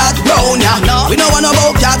want none of that round ya. We don't want no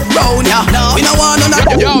bout cat round ya. We don't want none of.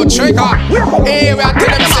 Yo, Trigger. Hey, we are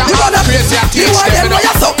telling them I'm crazy. I teach them.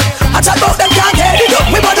 I chat about them can't get it up,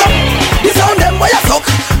 me bottom. The sound them boy a suck.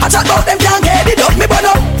 I chat about them can't get it up, me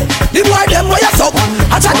bottom. The boy them boy a suck.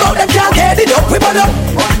 I chat about them can't get it up, me bottom.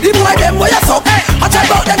 The boy them boy a suck. I chat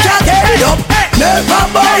about them can't get it up. Never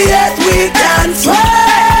boy yet we can swear.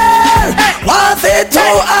 Once it two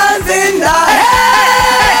hands in the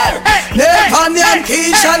air. Never name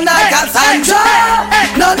Keisha like Cassandra.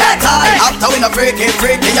 None at all. After we no freaky,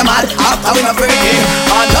 you mad. After we no freaky,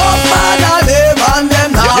 enough man a live on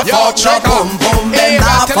them now. Fuck no pum pum, them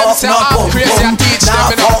nah fuck no pum pum. Nah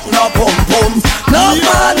fuck no pum pum. No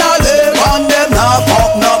man a live on them nah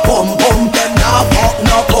fuck no pum pum. Them nah fuck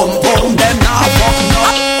no pum pum. Them nah fuck no.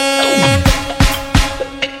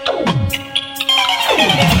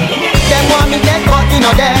 Them want me dead, but me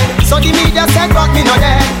no dead. So the media said, but me no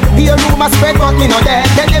dead. The rumor spread, but me no dead.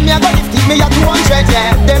 Tell them me a go lift it, me a 200,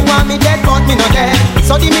 yeah. Them want me dead, but me no dead.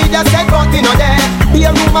 So the media said, but me no dead.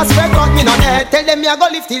 The rumor spread, but me no dead. Tell them me a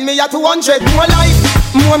go lift it, me a 200. More life,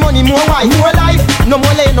 more money, more wife, more life. No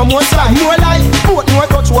more lay, no more slide. More life, more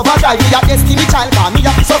touch overdrive. Me a destiny child, me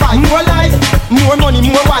a survive. More life, more money,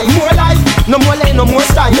 more wife, more life. No more lay, no more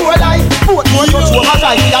slide. More life, more touch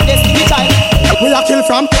overdrive. Me a destiny child. We a kill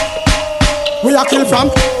from. We a kill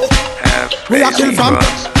from. We a kill from.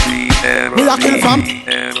 We a kill from.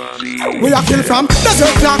 We a kill from.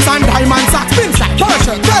 Desert clocks and diamond socks, pins like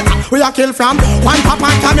Porsche, Delta. We a kill from. One pop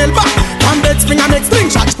and camel back. From bed spring and make spring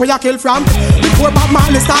shots. We a kill from. Before Bob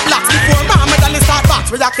Marley start locks. Before Muhammad Ali start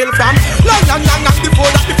box. We a kill from. Long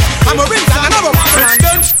before that. I'm a ring and another one.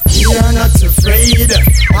 We are not afraid.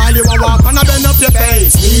 All you want walk and a bend up your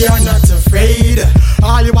face. We are not afraid.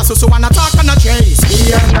 All you want so wanna talk and a chase.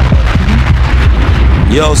 We are not.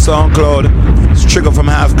 Yo, SoundCloud, it's Trigger from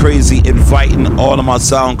Half Crazy inviting all of my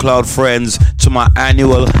SoundCloud friends to my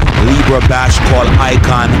annual Libra Bash called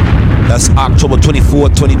Icon. That's October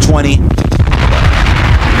 24th, 2020.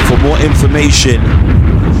 For more information,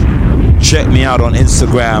 check me out on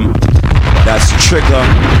Instagram. That's Trigger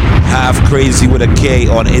Half Crazy with a K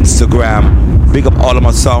on Instagram. Big up all of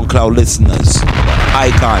my SoundCloud listeners.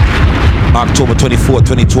 Icon, October 24th,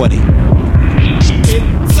 2020.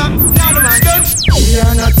 We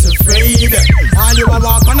are not afraid. All you want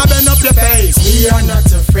walk and a bend up your face. We are not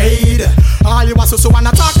afraid. All you want so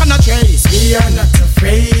wanna talk and a chase. We are not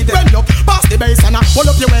afraid. Bend up, pass the bass and pull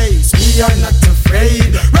up your waist. We are not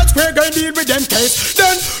afraid. Red Square going deal with them case.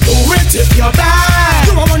 Then do it if you're bad.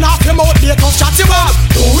 You wanna off your mouth, be a tough chat you up.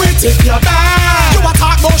 Do it if you're bad. You a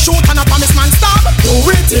talk about shoot and a promise man stop. Do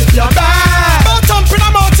it if you're bad. Don't jump in a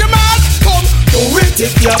mouth you mad. Come, do it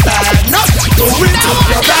if you're bad. No, do it if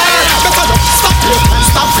you're bad. Better don't stop it and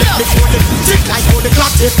stop it before the tick like how the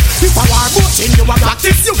clock tick. If I war motion, you a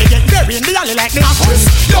practice. You will get buried in the alley like the actress.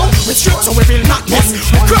 Yo, we strip so we will not miss.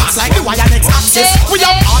 We cross like the wire next axis. We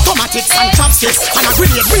have automatics and chopsticks. And a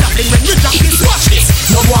grenade we have been when we drop this. Watch this.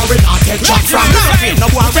 No boy we not take drop from. No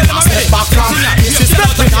boy we not step back from. This is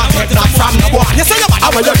step we not take that from. No boy, you say you bad,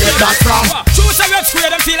 where you get that from? Choose a red square,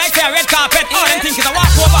 them feel like a red carpet. All them think is a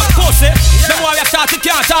walk over, post it. Them boy we start to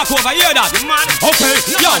can't talk over, hear that? Okay,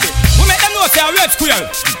 yo, we make them know say a red square.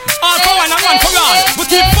 All for one and one for all. We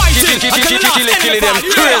keep fighting until the last enemy fall.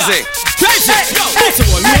 Crazy. Crazy. Yo, this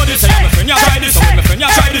one, know this. I'm a friend, you try this. I'm a friend, you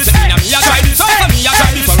try this. Me and me, you try this. So me, you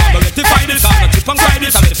try this. I'm gonna rectify this. I'm gonna chip and cry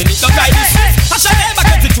this. I'm gonna finish, don't try this. I shall never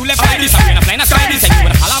get it to left like this. I'm gonna fly and try this. And you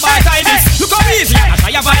wanna call about try this. Look how easy I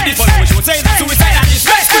try to buy this. But we should say that suicide and this.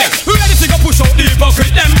 Let's play. We ready to go push out the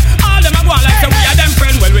hypocrite them. All them are going like say we are them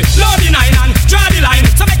friend. Well, we load the nine and draw the line.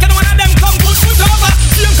 So make any one of them come push over.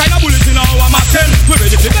 Same kind of bullets in our map 10. We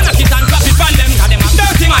ready to get a kiss and clap it from them. Cause them have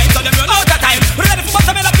dirty minds. So them run out of time. We ready for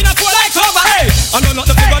bottom up in a pool like over. Hey, I know not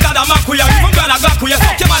the figure that I'm back with you. Even when I got with you,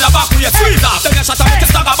 fuck your mother back with you. Squeeze off. Then you shut up and make you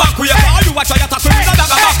stab a back with you. All you watch your attack with a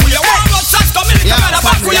dagger back with you. One more shots come in, you got a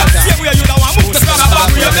back with you. See where you don't want move to stab a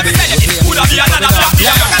back with you. Let me tell you, it could have been another black.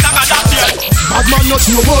 You got a back here. Bad man not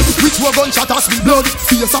your word. Which one gunshot has me blood?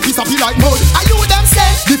 Face happy like mud. Are you them say?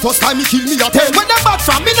 The first time he kill me a 10. When them back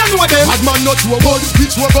from me, don't know them. Bad man not your word.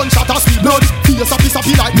 Which one gunshot has me blood? Face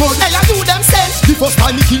happy like mud. Hey, are you them say? The first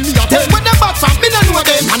time he kill me a 10. When them back from me, don't know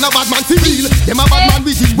them. Man a bad man for real. Them a bad man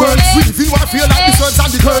with his words. We live in warfare like the birds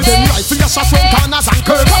and the curves. Them rifle your shot from corners and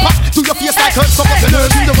curves. Papa, to your face like hurts. Fuck up the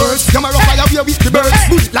nerves in the words. Them a rough fire where with the birds.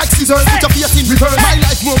 Bullet like scissors. Put your face in reverse. My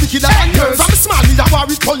life more wicked than yours. From the small me a war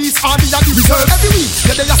with police, army and the reserve. Every week,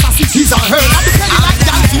 yeah, they assassin he's on her. I'm the penny like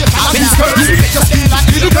that. Face and the skirt. You make your skin like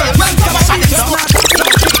little girl. Well, come on, shot it.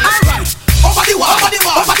 Alright. Over the wall, over the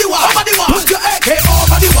wall, over the wall, over the wall. Put your AK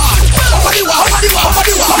over the wall, over the wall, over the wall, over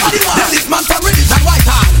the wall, over the wall. Then this man from Reddit and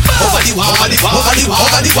Whitehall. Over the wall, over the wall, over the wall,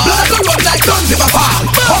 over the wall. Blood go run like guns never fall.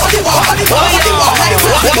 Over the wall, over the wall, over the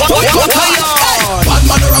wall. Bad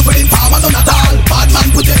man around with him power, none at all. Bad man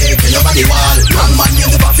put your AK over the wall. Wrong man in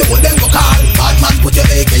the back, you hold them go call. Bad man put your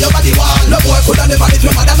AK over the wall. No boy coulda never hit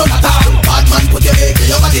your mother, none at all. Bad man put your AK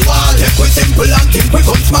over the wall. Think we simple and think we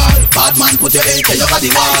gun small. Bad man put your AK over the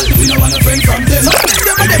wall. We don't want a friend from them.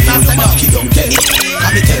 But them not say no, he don't care.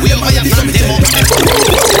 And me tell you, my this me tell.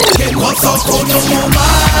 Can't cut so cold no more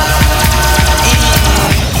man.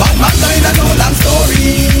 Bad man dying a no long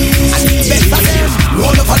story. And the best of them,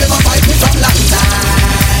 roll up for them and fight me from long time.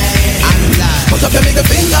 Put up your middle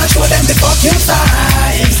finger and show them the fucking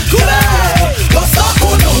size. Go so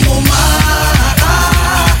cold no more man.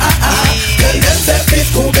 Tell them say fit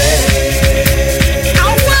cool babe.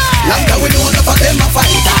 Long time we know enough of them a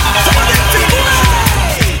fighter. Some of them feel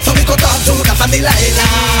right. So we cut off Judas and Delilah.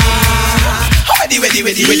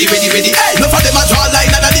 Ready. Hey, no for them a draw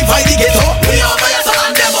line and a divide the ghetto. We over here so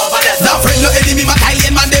and them over there. Now friend no enemy, my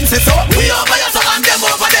Thailand man them say so. We over here so and them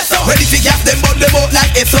over there so. Ready to gas them but them out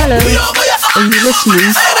like it's so. We over here so. Are you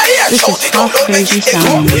listening? This is Half Crazy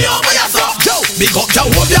Sound. We over here so. Joe, big up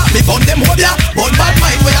Joe Hobia, me bun them Hobia. Bun bad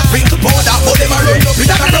mind where I sprinkle powder. But them a run up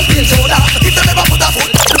with a broken shoulder. If them ever put a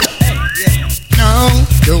foot. Know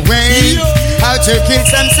the way how to kill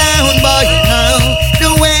some sound boy. Know the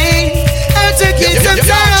way how to kill some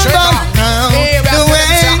sound boy. Know the way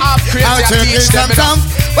how to kill some sound.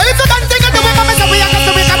 Well, if you can't think of the way, I'm we are going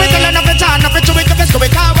to be telling of the town of it to make a fist to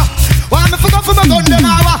make hour. Why am I forgot for my gun them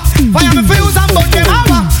hour? Why am I fuse and bun them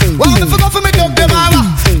hour? Why am I forgot for me dog them hour?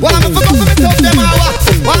 Why am I forgot for me dog them hour?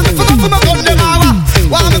 Why am I forgot for my gun them hour?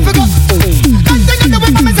 Why am I forgot? Can't think of the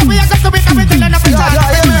way, we are going to be telling of the town of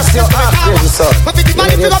it to make a fist to make hour. But if you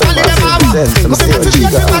man, if you go follow them hour, but if you want to shake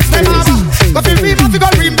them hour, but if you ream, if you go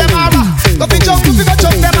ream them hour, but if you jump, if you go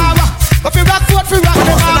jump them hour, but if you rock foot, if you rock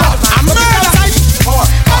them hour. I'm murder.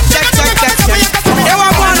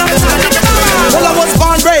 Well, I was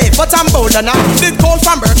born brave, but I'm bolder now. Did cold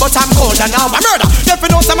from birth, but I'm colder now. I'm murder. If you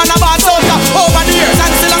know some man a bad soldier, over the years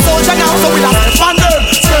I'm still a soldier now. So we'll have step on them,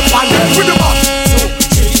 with the box. 2,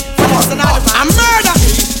 3, 4. I'm murder.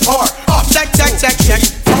 4, check.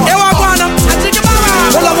 You are one up.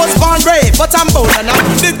 Well, I was born brave, but I'm bolder now.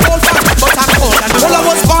 Did cold from birth, but I'm colder now. Well, I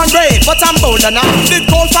was born brave, but I'm bolder now. Did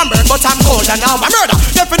cold from birth, but I'm colder now. I'm murder.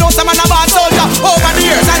 If you know some man a bad soldier, over the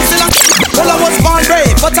years I'm still a. Well, I was born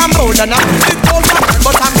brave, but I'm bolder now. Did cold from birth,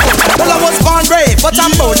 but I'm colder. Well, I was born brave, but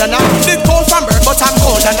I'm bolder now. Did cold from birth, but I'm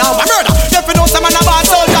colder now. I'm murder. If you know some man a bad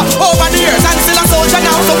soldier, over the years I'm still a soldier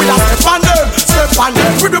now. So we have step on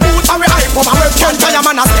them, with the boots and we hype up and we can't tell your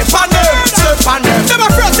man a step on them. Never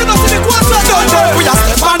first, you know see the quarter, don't you? We have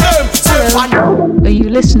step on them. Are you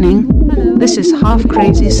listening? This is Half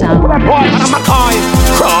Crazy Sound. Boy, and I'm a coin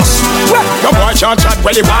cross. Your boy can't chat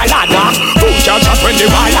when the wild lad walk. Who can't chat when the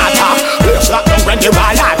wild lad talk? Place lock down when the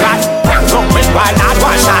wild lad run. Bang down when wild lad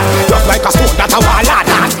one shot. Look like a stone that a wild lad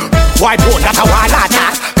hat. White bone that a wild lad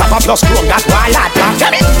hat. Copper plus chrome that wild lad talk. Tell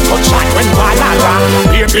me, good shot when wild lad rock.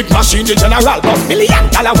 Be a big machine, the general boss. $1 million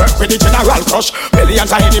work with the general crush. Millions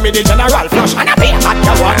of enemy, the general flush. And a big hot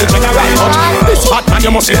girl want the general touch. This hot man, you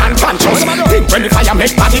must be unconscious. Think when the fire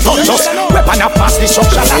make body touch. Weapon of mass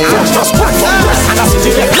destruction and just one from west and a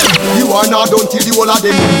city left. You are not done till the whole of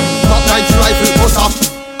them. Not 90 rifle bust off.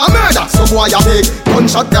 A murder, some boy a beg.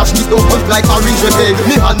 Gunshot dash me don't hunt like orange with egg.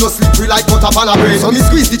 Me hand no slippery like butter pan a bread. So me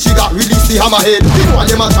squeeze the trigger, release the hammerhead. You know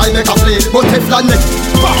them a try make a play, but Teflon neck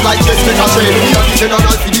back like chest make a trade. Me a the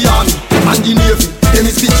general for the army and the navy. Them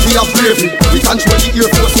is bitch we have bravery. We control the Air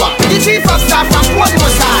Force One. The chief of staff from Portmore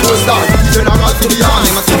Star. The general for the army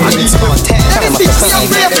and the navy. Them is bitch we have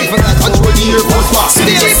bravery. Control the Air Force One.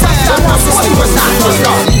 The chief of staff from Portmore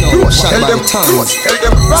Star. Tell them,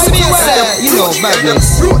 you know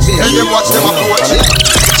badness. Tell them watch them approach.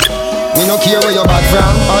 Me no care where you back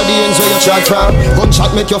from, or the ends where you chat from.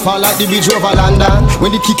 Gunshot make you fall like the bridge over London.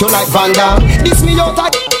 When they kick you like Van Damme. This me out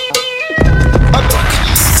at.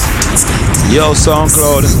 Yo,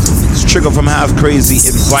 SoundCloud, it's Trigger from Half Crazy,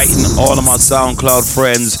 inviting all of my SoundCloud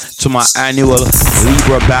friends to my annual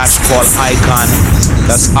Libra Bash called Icon.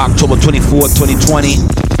 That's October 24th, 2020.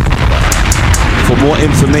 For more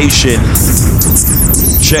information,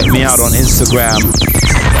 check me out on Instagram.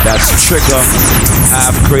 That's Trigger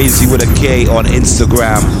Half Crazy with a K on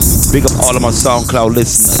Instagram. Big up all of my SoundCloud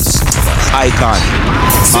listeners. Icon,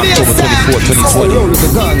 October 24th, 2020.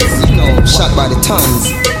 You know, shot by the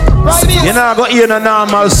tons. You're not gonna hear a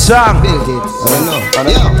normal song. I don't know.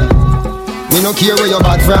 Me no care where you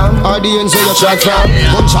bad from, or the ends where you shot from.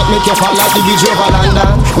 Gunshot make you fall like the bridge over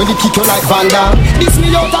London. When they kick you like Van Damme. This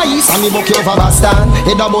me out of east and me buck you over Boston.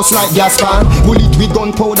 Head a bust like gas fan. Bullet with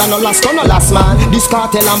gunpowder, no last man. This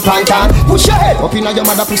cartel and plantain. Push your head up inna your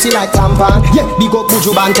mother pussy like tampon. Yeah, big up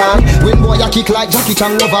Buju Banton. When boy a kick like Jackie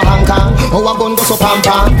Chan over Hong Kong. Our gun go so pam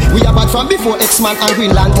pam. We are bad from before X-Man and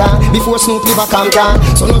Green Lantern. Before Snoop live a Compton.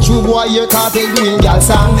 So no true boy here cartel doing gal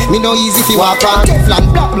song. Me no easy fi walk on.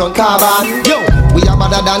 Teflon, black blood, carbon. Yo, we are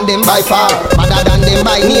better than them by far. Better than them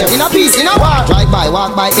by near. In a peace, in a war. Drive by,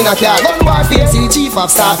 walk by, in a car. Gun warfare, see the chief of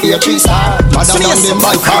staff here, 3-star. Better than them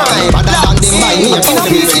by far. Better than them by near. In a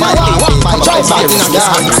peace, in a war. Walk by, drive by, in a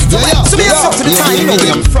car. Yeah, so me up to the time you know where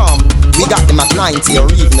I'm from. We got them at 90 or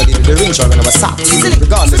even the range or whenever sap.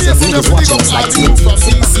 Regardless of niggas watching us like TNT.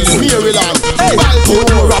 Hey, put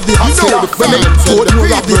more of the hospital. Put more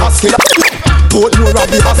of the hospital. Put more of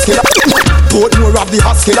the hospital. Put more of the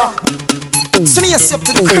hospital. So me up to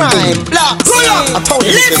the crime. Blocks. I told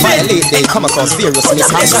you if they violate, they come across various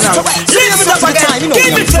mishaps. So me up to the time, you know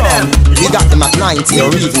where I'm from. We got them at 90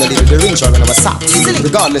 or even the range or whenever sap.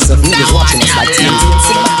 Regardless of niggas watching us like TNT.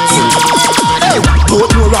 Hey,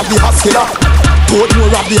 put more of the hospital. Put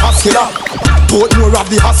more of the hospital. Put more of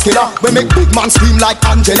the hospital. We make big man scream like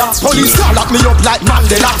Angela. Police call lock me up like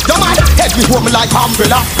Mandela. The man head me home like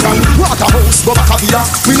umbrella. Waterhouse go back a villa.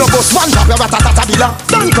 We no bust one drop, we ratatatabilla.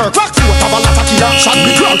 Dunkirk rock throat of a lot of killer. Shot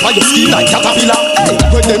me ground by your skin like caterpillar. Hey,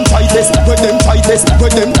 when them try test, when them try test,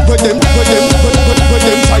 when them try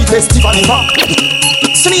test, Tiffany Park.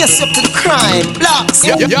 So me up to the crime. Blocks.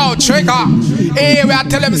 Yo, Trigger. Hey, we are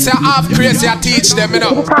tell them say half crazy. I teach them, you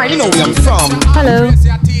know. You know where I'm from. Hello,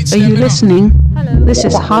 are you listening? This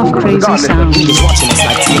is Half Crazy Sound.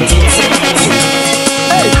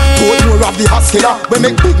 Hey, put more of the hospital. We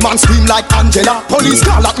make big man scream like Angela. Police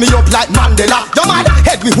call lock me up like Mandela. The man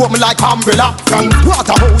head me home like umbrella. From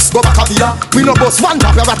Waterhouse go back a villa. We no bust one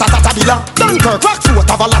drop, we ratatatabilla. Dunkirk rock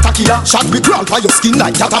throat of a lot of killer. Shot me ground by your skin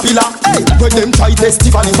like caterpillar. Hey, when them try test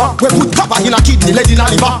Tiffany Park, we put copper in a kidney, lead in a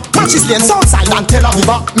liver. Matches lane Southside and Tel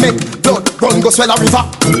Aviv. Make blood run go swell a river.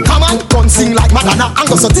 Come on, gun sing like Madonna. And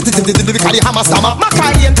go so because the hammer stammer.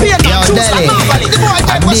 Macaulay and Payne and Juice and Marley. The boy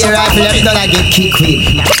type was so rifle, every dollar get kick with.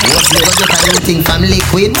 What's the budget and you think from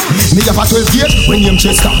liquid? Me have a 12 gauge when you're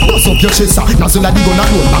Chester. Bust up your chest, nozzle like the gun and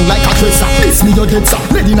roll bang like a dresser. This me your dead sir,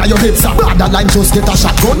 lead in your head sir. Brother line just get a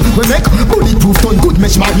shotgun. We make bulletproof gun, good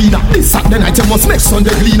mesh marina. This Saturday night you must make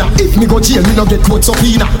Sunday cleaner. If me go jail, me no get court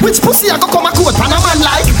subpoena. Which pussy I go come a court pan a man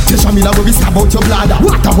like? Tesha Miller will be stab out your bladder.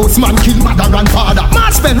 Waterhouse man kill mother and father.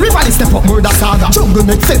 Marksman Rivali step up murder saga. Jungle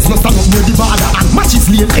make fence no stand up near the border. And matches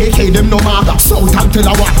lane AK them no matter. South and tell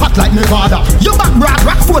a walk hot like Nevada. Your back broad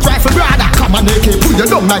rock foot rifle brother. Come on AK pull you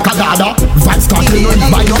down like a dada. Vibes can't you no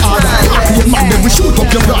live by your order. Happy man then we shoot up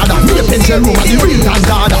your brother. Me a pencil room and the real and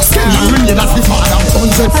dada. Skelly ringing as the father.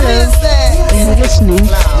 Hello, are you listening?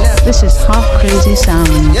 This is Half Crazy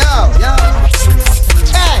Sound. Yo.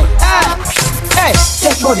 Hey,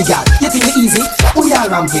 take bodyguard, you think it easy? We are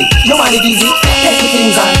ramping, you want it easy? Take the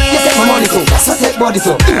things on, you take my money too. So take body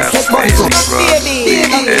too, take body too. Baby,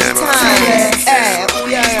 it's time. Hey,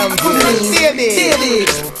 we are ramping. Baby,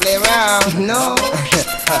 play around, no.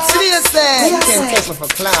 Seriously, you can't take me for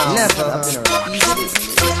clown. Never.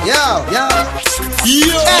 Yo.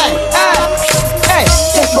 Hey,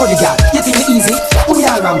 take bodyguard, you think it easy? We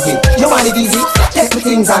are ramping, you want it easy? Take the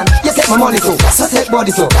things on, you take my money too. So take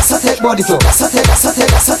body too, so take body too. So take body too.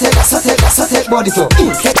 So take body too.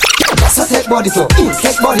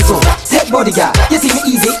 Take body too. Take bodyguard, you think it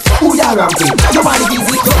easy? We are ramping, you want it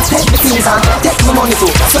easy? Take the things on, take my money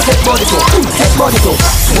too. So take body too. Take body too.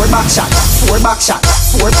 Four back shot. Four back shot.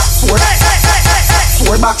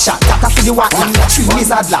 That for the water. 3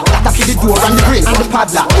 wizard lock. That for the door and the grill and the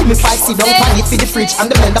padlock. Give me 5 sit down pan it for the fridge and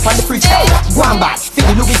the blender for the fridge. Go on back for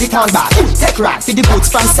the Louis Vuitton bag. Take rod for the boots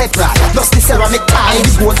from Sephora. Plus the ceramic tie and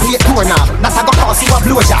the gold plate doorknob. That I go cost you a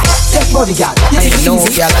blowjob. Take bodyguard. You think it's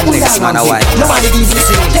easy? Next man a while. You want it easy?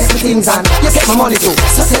 Take the things on. You take my money too.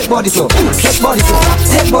 So take body too. Take body too.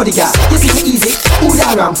 Take bodyguard. You think it's easy? Who you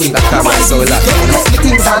around with? You want it easy? Take the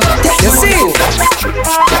things on. Take my money too.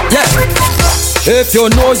 Yeah. If you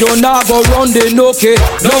know you not go run the nookie,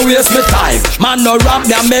 no waste me time. Man no rap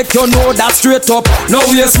me and make you know that straight up, no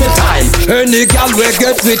waste me time. Any gal we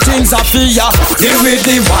get with things a fear, give with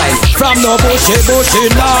the wine. From no bushy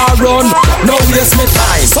nah run, no waste me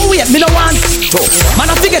time. So wait, me no want to. Man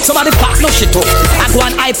I forget somebody pack no shit up. I go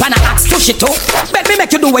on hype and I ask to shit up. Bet me make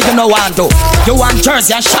you do what you no want to. You want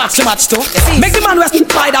jersey and sharks too much too. Make the man rest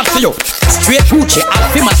by that for you. Straight Gucci, I'll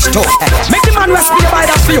fi match too. Make the man rest me buy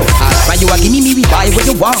that for you. When you a gimme me, we buy what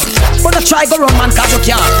you want. But don't try go wrong man, cause you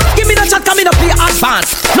can't. Give me the chat, come in a play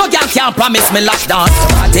advance. No girl can't promise me lockdown.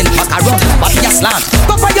 I didn't pack a run, but be a slant.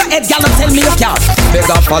 Go for your head, girl, and tell me you can't. Beg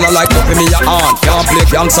and follow like to me your aunt. Can't play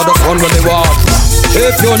gang, so the fun when they want.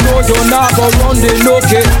 If you know you're not go run the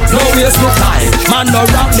okay, no waste no time. Man no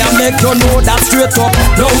rap ya make you know that straight up.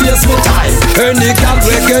 No waste no time. Any girl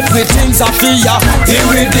we get with things I fear. Give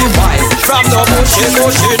me the vibe. From the bushy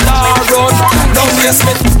nah run. No waste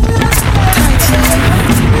no.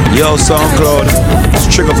 Yo, SoundCloud, it's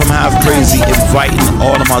Trigger from Half Crazy inviting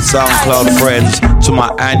all of my SoundCloud friends to my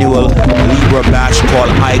annual Libra Bash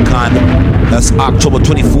called Icon. That's October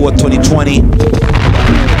 24th, 2020.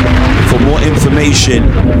 For more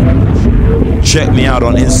information, check me out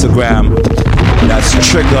on Instagram. That's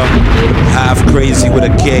Trigger Half Crazy with a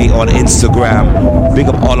K on Instagram. Big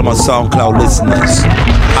up all of my SoundCloud listeners.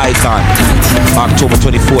 Icon, October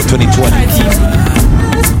 24th, 2020.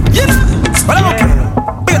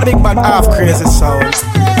 The big bad half crazy sound.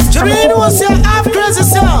 Jermaine was your half crazy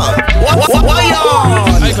sound. Why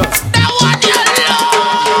y'all? I go.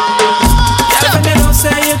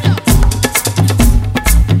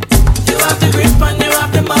 You have the grip and you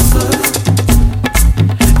have the muscle.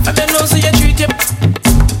 And they know so you treat you.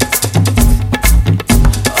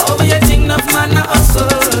 Over your thing of man a hustle.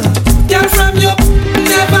 Girl from you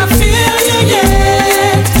never feel you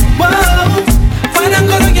yet. Whoa, when I'm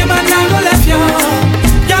gonna give my now go left you.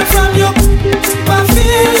 From you, I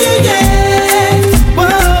feel you, yeah.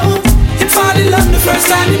 Whoa, you fall in love the first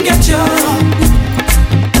time you get you.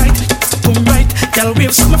 Tight, boom right, girl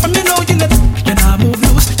wave something from you know you not. You not move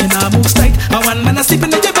loose, you not move tight. I want man a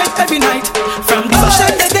sleeping in your bed every night. From the ocean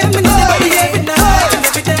to them in the body every night and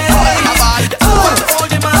every day. I want to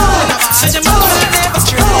hold your man, so your man will never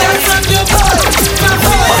stray. Girl from you, I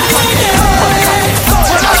feel you, yeah.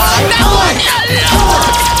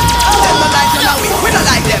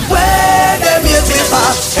 Where them is me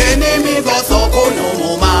fast, enemy go so go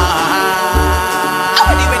no man.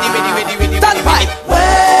 Stand by.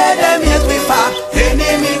 Where them is me fast,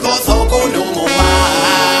 enemy go so go no man.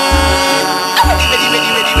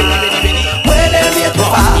 Where them is me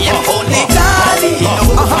fast, only God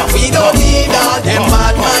knows. We don't need all them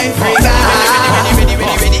bad mind freaks.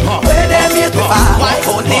 Where them is me fast,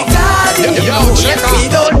 only God knows. We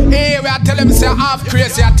don't. Hey, we are tell them say half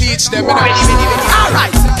crazy, I teach them.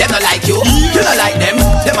 Alright, them not like you not like them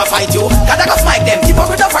a fight you. Cause I go smite them, keep up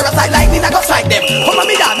with the parasite lightning, I go strike them. Come on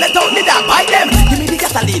me dog, let out me dog, bite them. Give me the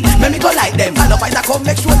gasoline, make me go like them. All the fight I come,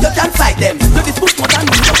 make sure you can fight them. Do this push more than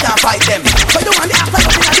you can't fight them. So you want the outside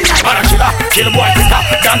of the night. Man a killer, kill boy quicker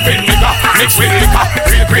than Vin nigga. Mix with liquor,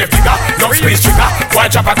 real grave digger. No space trigger, boy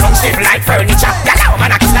chop a come stiff like furniture. Yallow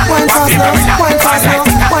man a killer, one faster, one faster,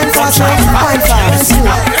 one faster, one faster.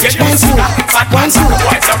 Get one slow, one slow,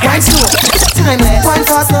 one slow. Timeless, one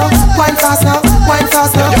faster, one faster, one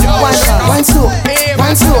faster, one slow,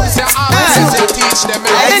 one slow.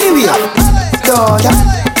 Anyway, don't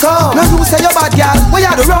go. No you say you're bad girl, where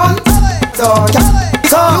you the run? Don't go.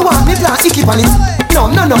 You want me plan icky on it? No,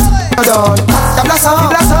 don't. The blast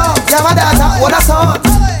up, you have a data, what a son.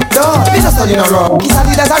 Don't, me just study no wrong. Kiss a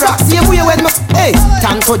lead as a rock, see if we when me. Hey,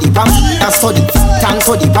 tank to the pam, and study. Tank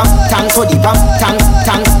to the pam, tank to the pam, tank.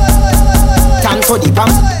 Tank to the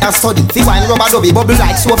pam, and study. See wine rubber dubby, bubble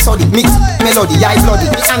like soap study. Mix melody, eye bloody.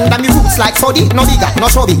 Me under me roots like study. No bigger, no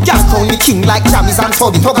chubby. Girl crown me king like jammies and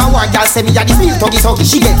tubby. Tug and war, girl say me a the real tuggy.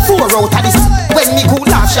 She get 4 out of this. When me cool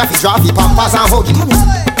laugh, she have to drop the pampers and huggy.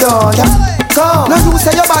 Don't go. No you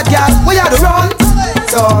say you're bad girl, where you the run?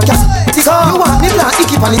 Don't go. You want me plan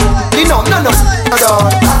icky on it? No. Don't.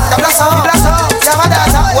 The blast up, you have a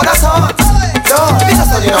data, what a son. Don't, me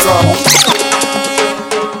just study no wrong.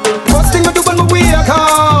 First thing I do when we wake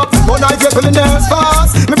up, one I get feeling nerves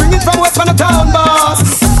fast. Me bring it from west from the town boss.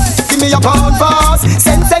 Give me a pound fast.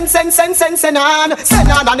 Send on.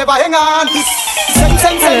 I never hang on.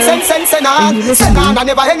 Send on. I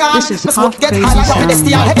never hang on. This is my smoke get high like a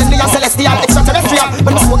pedestal, heavenly and celestial, extraterrestrial.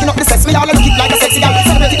 When I'm smoking up the sex, me all look it like a sexy girl.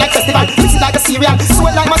 Celebrate it like festival, mix it like a cereal.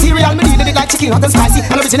 Sweat like material, me deal it like chicken hot and spicy.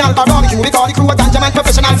 An original or barbecue, we call the crew a ganja man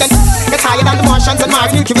professional. Then get higher than the Martians and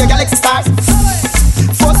Mars, Milky Way galaxy stars.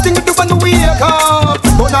 First thing we do when we wake up,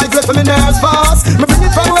 but I get for me nerves fast. Me bring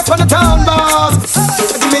it from west from the town boss.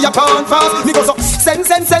 Give me a pound fast. Me go so send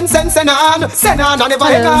on, I never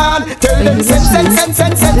hang on. Tell them send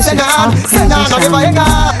on, I never hang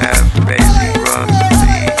on. Half crazy runs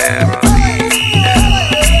the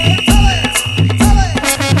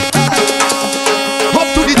Up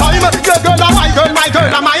to the time, your girl are my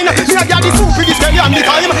girl are mine. Me a get the soup with this girl and the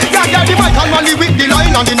time. Girl the mic and money with the line.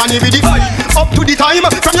 line and the nanny with the up to the time.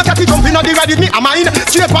 From your catty jumping on the ride with me, I'm mine.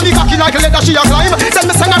 Straight from the cocky like a leather she a climb. Then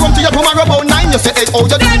me send her home to you tomorrow about 9. You say, hey, oh,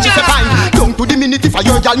 you doing she say fine. Down to the minute if I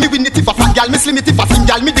your gal, me win it if I fat gal, me slim it if I thin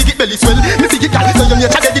gal, me dig it belly swell. Me dig it gal, so you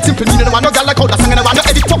nature dead it simple. Me no want no gal like how the song and I want no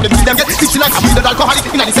edit problem. See them get tipsy like a weed alcoholic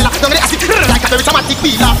inna the cellar. Don't get acid like a very traumatic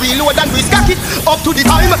feel. Reload and whisk it up to the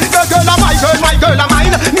time. The girl of my girl of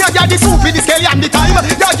mine. Me a gal the soup with the scale and the time.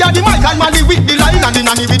 The gal the mic and Mali with the line and the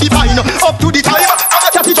nanny with the pine. Up to the time.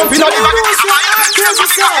 Catty jumping on the ride with the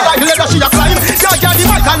like leather she a climb. The gal the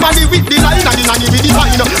mic and Mali with the line and the nanny with the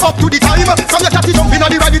pine. Up to the time. From your catty jumping on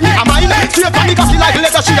the ride with me a mine. Straight from the cocky like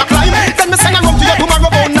leather she a climb. Then me send her home to you tomorrow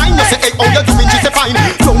about 9. You say, hey, oh, you doing she say fine.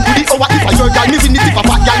 Down to the hour if I your gal, me win it if I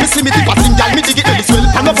fat gal, me slim it if I thin gal, me dig it belly swell.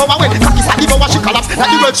 And no power when cocky start the power she collapse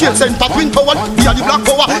like the World Trade Center twin tower. We are the black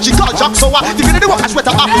power, she call Jack Sower. The minute the work has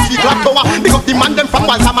sweater off his feet like tower. Pick up the man them from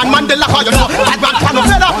Walter man Mandela, how you know? Bad man can no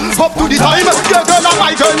fella. Up to the time, your girl of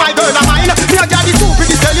my girl of mine. Me a gal the soup with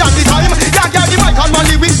the belly on the time. Ya gal the mic and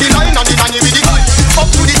Molly with the line and the nanny with the line. Up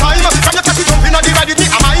to the time, from your catty jumping on the ride with me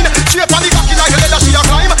a mine. Straight on the cocky like a leather she a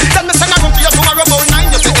climb. Then me send her home to you tomorrow about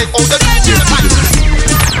 9. You say, hey, oh, the time.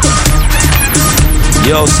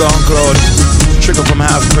 Yo, SoundCloud, Trigger from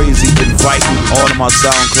Half Crazy inviting all of my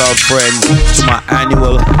SoundCloud friends to my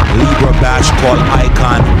annual Libra Bash called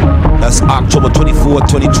Icon. That's October 24th,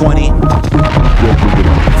 2020.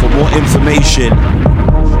 For more information,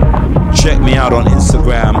 check me out on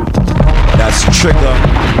Instagram. That's Trigger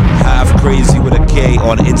Half Crazy with a K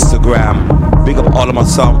on Instagram. Big up all of my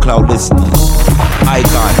SoundCloud listeners.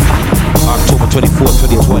 Icon, October 24th,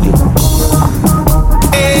 2020.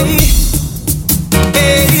 Hey.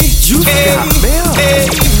 You got mail.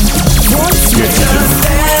 Once you just dance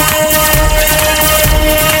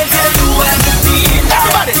and do what you feel.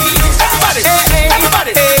 Everybody.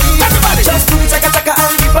 Just do it, chaka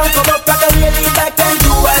and keep on come up, rock away, lean back and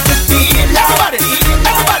do what you feel. Everybody.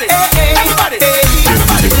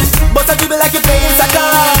 But I do it like you're playing soccer.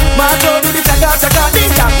 March out, do the chaka,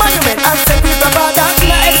 ding dong, monument and step with the father.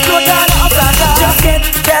 Explode all of that. Just get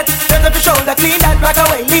that, turn up your shoulder, clean that, rock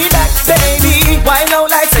away, lean back, baby. Why no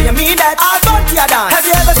like say you mean that? I'll burn to your dance. Have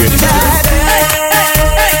you ever seen that?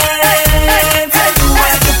 Hey, do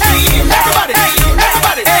what you feel. Everybody.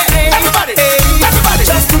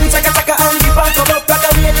 Just do the chaka and keep on come up, rock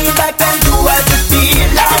away, lean back and do what you feel.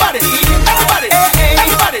 Everybody.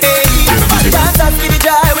 Dancers give it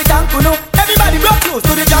joy with Jankuno. Everybody rock close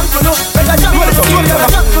to the Jankuno. Better jump on the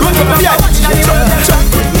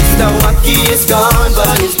Wacky is gone,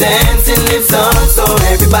 but his dancing lives on. So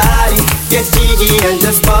everybody get jiggy and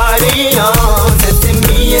just party on. Setting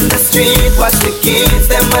me in the street, watch the kids,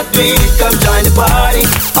 them a tweet. Come join the party,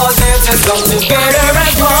 all dancers come together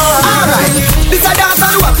as one. Alright, this a dance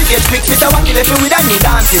on Wacky get quick. Mr. Wacky left me with a knee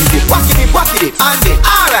dancing dip. Wacky dip, and dip.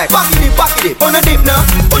 Alright, Wacky dip, on a dip now.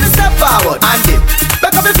 On a step forward, and dip.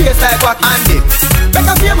 Back up your face like Wacky, and dip. Back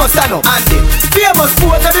up famous stand up, and dip. Famous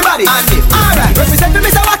pose everybody, and dip. Alright, represent me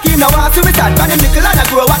Mr. Wacky, now I see me that. Can you nickel and I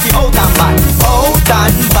grow Wacky out and back. Out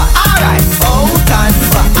and back. Alright, out and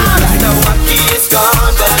back. Alright, now Wacky is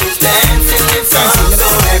gone, but his dancing lives on. So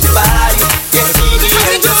everybody get jiggy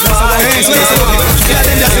and just party.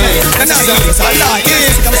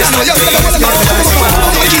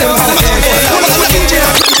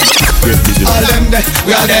 All them there,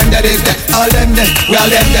 we all them that is there. All them there, we all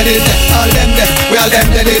them that is there. All them there, we all them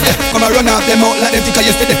that is there. Come and run off them out like them think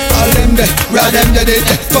yesterday. All them there, we all them that is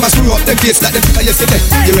there. Come and screw up them face like them think yesterday.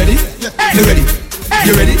 You ready? You ready?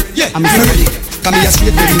 You ready? Yeah, I'm ready. Come here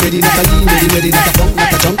straight, ready, not a lean, ready, not a funk, not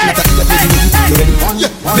a jump, not a ear, ready. You ready?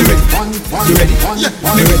 Me ready. You ready?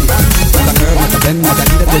 Me ready. Not a curve, not a bend, not a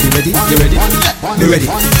leader, ready. You ready? Me ready.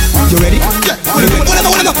 You ready?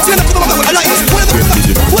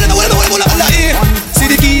 See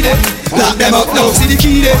the key there, lock them up now. See the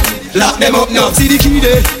key there, lock them up now. See the key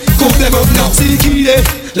there, cook them up now. See the key there,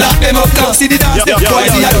 lock them up now. See the dance there, boy,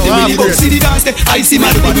 see how they believe up. See the dance there, I see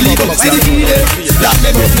man they believe up. See the key there, lock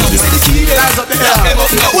them up now. See the key there, lock them up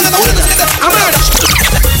now. I'm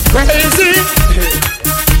crazy,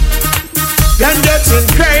 them getting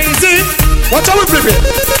crazy. What are we flipping?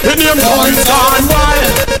 The name Guns on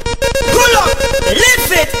Wild. Pull up,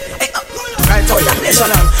 lift it. Right out the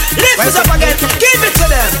nation on. Lift it up again, give it to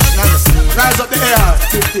them. Rise up the air,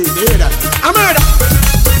 50, you hear that? I'm murder.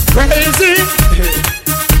 Crazy,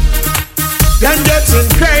 them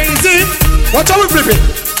getting crazy. What are we flipping?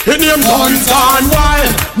 He name Guns Gone Wild.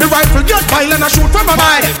 Me rifle get wild and I shoot from a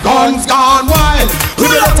mile. Guns Gone Wild. Who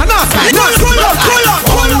the lot of nothing? Guns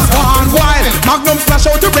Gone Wild. Magnum flash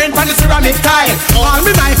out your brain from the ceramic tile. All me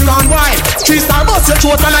knife gone wild. 3-star bust your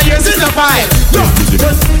throat and I years in the file.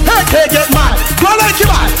 Hey, get mad. Go like you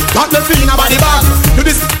mad. Got the feeling about the bag. Do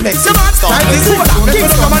this makes you mad. Like this soda.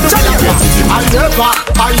 I never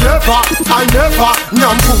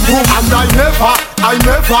Nyam boom boom and I never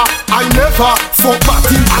fuck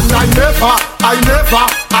party and I never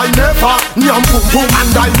Nyam boom boom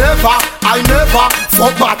and I never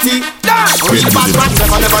fuck party. Real bad man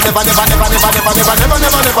never.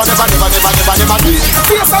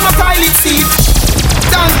 Face on a pilot seat.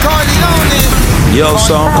 Don't call it only. Yo,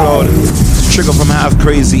 SoundCloud. Trigger from Half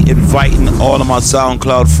Crazy inviting all of my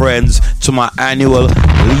SoundCloud friends to my annual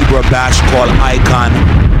Libra Bash called Icon.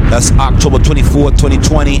 That's October 24th,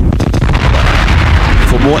 2020.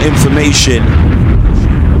 For more information,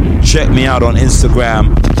 check me out on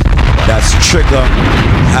Instagram. That's Trigger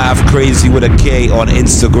Half Crazy with a K on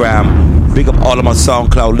Instagram. Big up all of my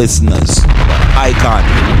SoundCloud listeners. Icon,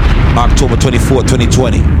 October 24th,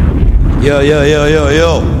 2020. Yo.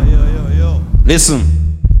 Listen.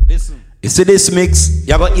 You see this mix,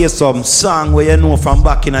 you gotta hear some song where you know from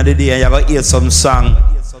back in the day, and you gotta hear some song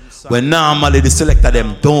where normally the selector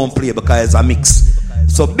them don't play because it's a mix.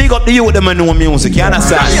 So big up the youth them and know music, you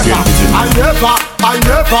understand? I never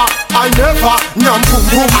Nyam boom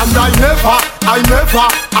boom and I never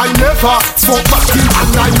fuck party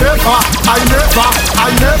and I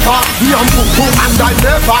never Nyam boom boom and I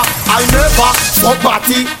never fuck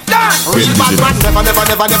party. Real bad man never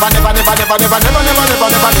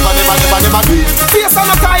face on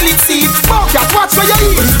a toilet seat. Smoke cat, watch where you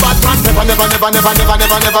eat. Real bad man never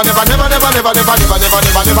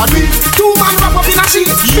Two man wrap up in a sheet.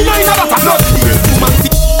 You know you never have blood.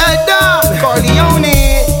 Hey dog, Corleone,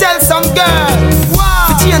 tell some girl, wow,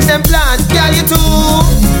 to change them plans, girl you too.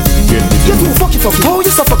 You too fucky, oh you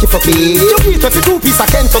so fucky. You beat with the 2 piece of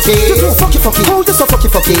Kentucky. You too fucky, oh you so fucky.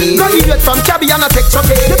 Go idiot from Cabby and a take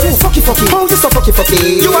chucky. You too fucky, oh you so fucky.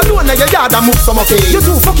 You alone in your yard and move some okay. You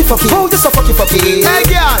too fucky, oh you so fucky. Hey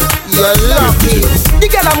girl, you're lucky. The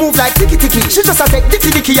girl a move like ticky. She just a take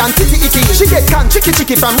dicky and titty icky. She get can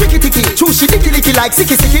chicky from Ricky Ticky. True she licky like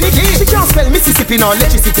sicky nicky. She can't spell Mississippi nor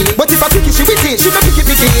electricity. But if I picky she witty, she no picky.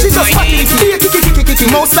 She just fatty kicky.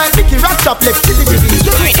 Most like Mickey rap chop left titty. You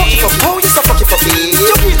too fucky, oh you so fucky.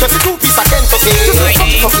 You beat with the 2 piece of Kentucky. You too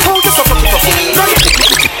fucky, oh you so fucky.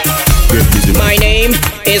 My name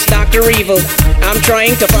is Dr. Evil. I'm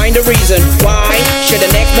trying to find a reason why should the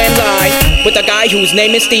next man lie with a guy whose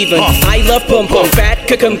name is Steven. I love pum fat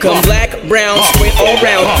cum black, brown, squint all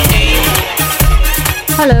round.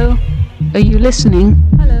 Hello, are you listening?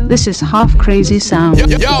 This is Half Crazy Sound.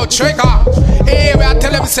 Yo, Trigger. Hey, we are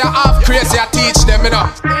telling them say Half Crazy, I teach them,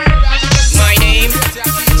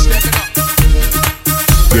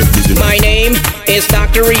 My name is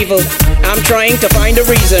Dr. Evil. I'm trying to find a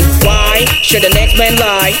reason why should the next man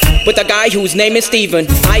lie with a guy whose name is Steven.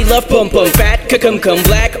 I love pum fat cum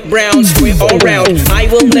black, brown, squint all round. I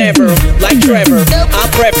will never, like Trevor, I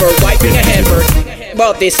prefer wiping a hammer.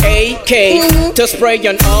 Bought this AK to spray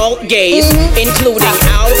on all gays, including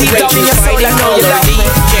outrageous fighting all our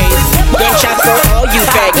DJs. Gunshots for all you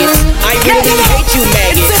faggots. I really hate you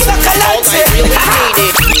maggots. All I really need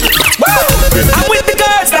it. I'm with the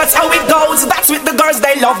girls, that's how it goes. That's with the girls,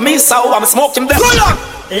 they love me, so I'm smoking them. Hold on,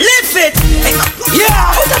 lift it.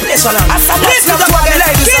 Yeah, put the place on them. Lift it up for the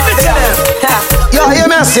ladies. Give it to them. Yo, hear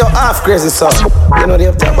me say Half Crazy son. You know the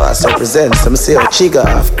up top boss represent some say Chiga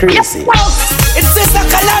Half Crazy. It's Sister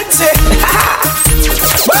Kalante.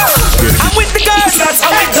 I'm with the girls, that's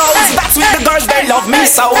how it goes. That's with the girls, they love me,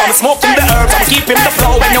 so I'm smoking the herbs. I'm keeping the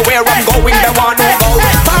flow, anywhere I'm going, they want to go.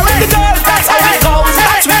 I'm with the girls, that's how it goes.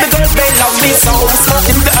 That's with the girls, they love me, so I'm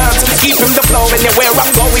smoking the herbs. Keeping the flow, anywhere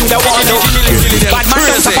I'm going, they want to go. Bad man,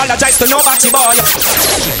 don't apologize to nobody, boy.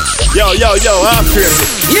 Yo, Half Crazy.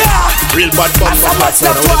 Yeah. Real bad bum. That's how much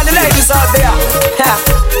love to all the ladies out there.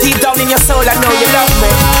 Deep down in your soul, I know you love me.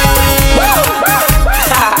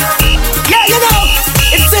 Yeah, you know,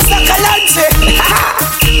 it's Sister Kalante.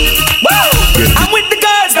 I'm with the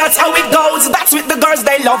girls, that's how it goes. That's with the girls,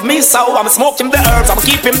 they love me, so I'm smoking the herbs. I'm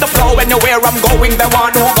keeping the flow, anywhere I'm going, they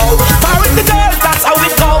want to go. I'm with the girls, that's how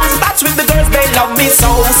it goes. That's with the girls, they love me, so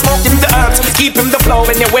I'm smoking the herbs. Keeping the flow,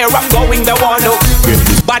 anywhere I'm going, they want to.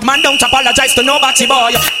 Bad man, don't apologize to nobody,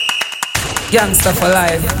 boy. Gangsta for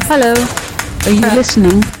life. Hello, are you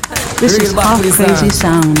listening? This is Half Crazy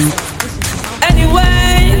Sound.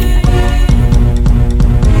 Anyway,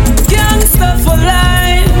 gangsta for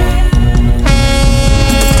life.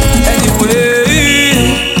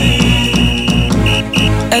 Anyway,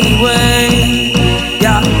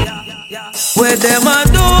 Where them a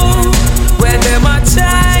do, where them a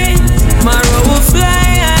try, my road will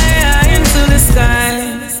fly high into the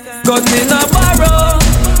sky. Got me no borrow,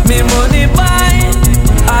 me money buy,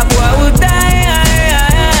 a boy will die.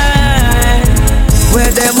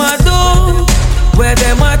 Where them a do, where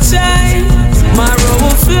them a try, my road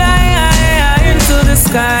will fly high into the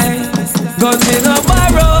sky. Got me no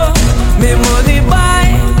borrow, me money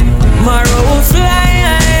buy, my road will fly.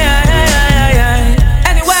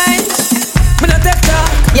 Anyway, me not take talk.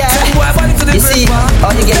 Yeah, you see,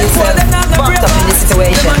 all you get yourself fucked up in this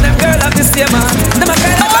situation.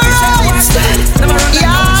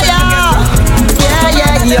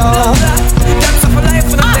 Yeah.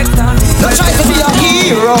 Don't try to be a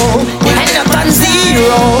hero, end up on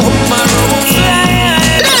zero.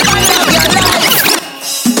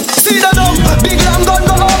 See the dumb, big long gun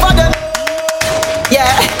go over them.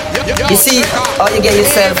 Yeah, you see, all you get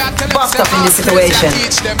yourself fucked up in this situation.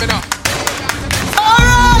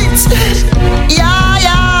 Alright,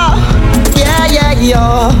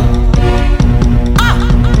 yeah.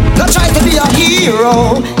 Don't try to be a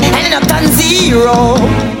hero, end up on zero.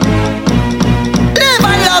 Live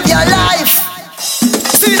and love your life.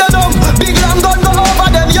 See the dumb, big long gun go over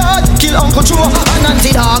them yard. Kill Uncle Joe and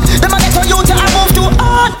Auntie Dog. Them a get on you to move to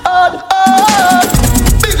hard.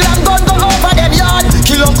 Big long gun go over them yard.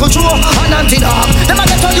 Kill Uncle Joe and Auntie Dog. Them a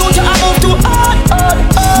get on you to move to hard.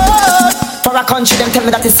 For a country them tell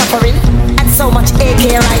me that is suffering and so much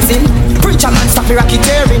AK rising. Preacher man stop the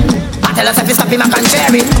racketeering. I tell us if you stop him I can share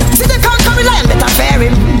him. See they can't carry lion better fair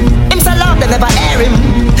him. Him say love they never air him.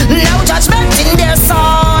 No judgment in their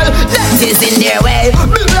soul, that is in their way.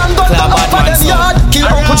 Big long gun go over them yard. Kill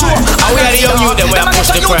Uncle Joe. And we are the young youth them we are push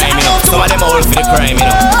the crime, you know. Some of them old for the crime, you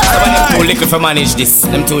know. Some of them too little for manage this.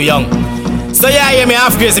 Them too young. So yeah, hear me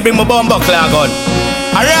half crazy, bring my bomb buckler gun.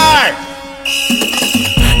 Alright.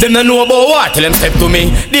 Them no know about what till them step to me.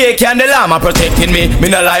 They can the llama protecting me. Me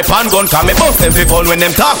no life and gun can me bust them for fun. When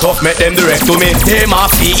them talk tough, make them direct to me. They ma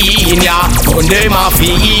fi in ya, gun they ma fi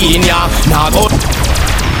in ya. Nah go.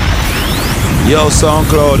 Yo,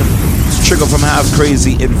 SoundCloud, it's Trigger from Half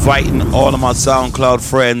Crazy inviting all of my SoundCloud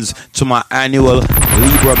friends to my annual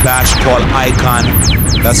Libra Bash called Icon.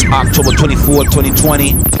 That's October 24th,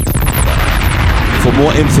 2020. For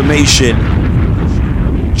more information,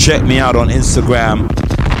 check me out on Instagram.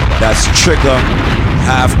 That's Trigger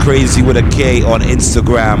Half Crazy with a K on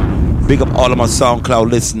Instagram. Big up all of my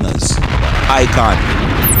SoundCloud listeners. Icon,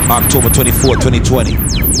 October 24th, 2020.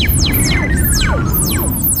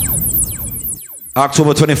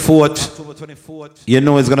 October 24th, you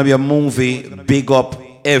know it's gonna be a movie. Big up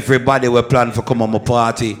everybody we plan for come on my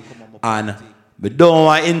party. And we don't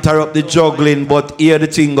want to interrupt the juggling, but hear the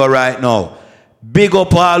thing go right now. Big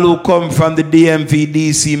up all who come from the DMV,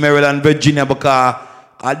 DC, Maryland, Virginia, because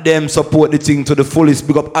them support the thing to the fullest.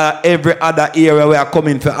 Big up every other area where I come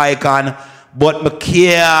in for Icon, but me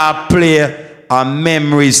can't play a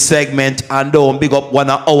memory segment and don't big up one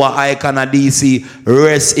of our Icon of DC.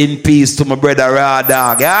 Rest in peace to my brother Raw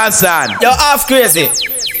Dog. Yes, son. Yo, half crazy.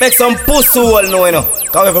 Make some pussy hole now, you know.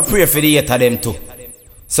 Cause we have to pray for the hate of them too.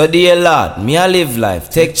 So dear Lord, me I live life,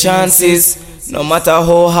 take chances. No matter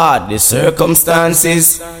how hard the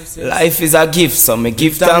circumstances. Life is a gift, so me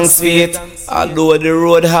give thanks for it. Although the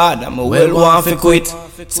road hard, I'm a well want to quit.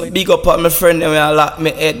 So big up on my friend and I lock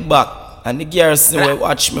me head back. And the garrison will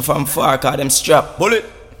watch me from far, cause them strap. Bullet.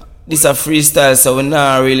 This a freestyle, so we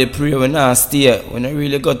not really pray, we not stay. We not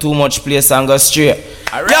really got too much place and go straight.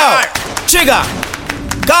 Yo, Trigger,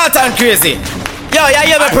 Carlton Crazy. Yo, you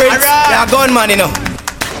hear me, Prince? You're a gunman, you know.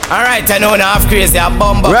 Alright, I know now, half crazy, a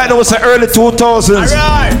bomb. Right now, it's the early 2000s.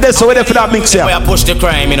 Alright. That's so we're for that mix here. We are push the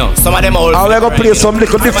crime, you know. Some of them old. And we're going to play some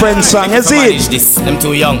little different song, you see? This. Them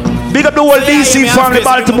too young. Big up the whole DC family,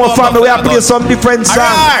 Baltimore family. We are playing some different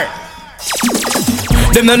songs.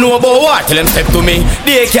 Them no know about what till them step to me.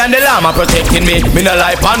 They can the llama protecting me. Me no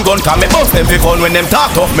life and gun can me bust them for fun. When them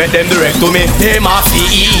talk tough, make them direct to me. They ma fi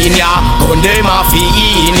in ya, gun they ma fi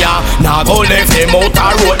in ya. Now go left them out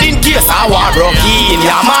a road in case I war broke in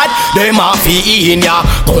ya. Mad, they ma fi in ya,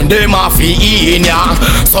 gun they ma fi in ya.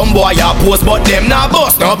 Some boy a post but them na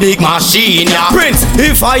bust no big machine ya. Prince,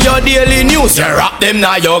 if I your daily news, you wrap them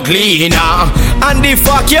na your cleaner. And the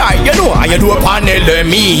fuck yeah, you know how you do a panel the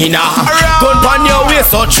meaner. Gun pan your waist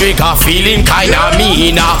so trigger feeling kinda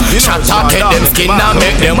meaner. Shut up in them skin and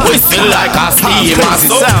make them whistle like a steamer.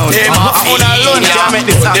 So they ma feel in ya,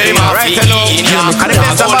 they ma feel in ya. And the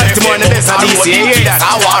best of Baltimore and the best of DC, you hear that?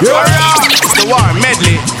 It's the war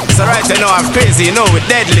medley. So right now I'm crazy, you know it's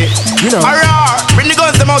deadly. You know. Bring the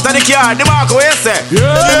guns them out of the car, the mark where you say?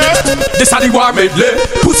 Yeah. This is the war medley.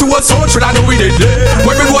 Pussy was so true, I know we deadly.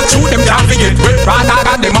 When we want shoot them can't forget with. Rather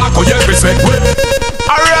than them mark or your respect with.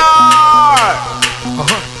 Alright.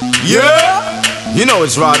 Yeah. You know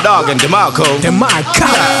it's Raw Dog and DeMarco.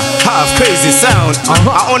 Half crazy sound. I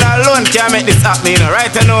own alone can't make this happen, you know,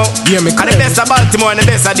 right? I know. Yeah, me and the best of Baltimore and the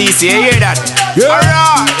best of DC, you hear that? Yeah.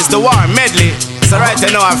 Alright, it's the war medley. So right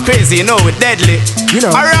I know I'm crazy, you know it's deadly. You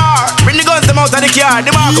know. Alright, bring the guns them out of the car,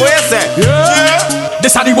 DeMarco, what you say? Yeah.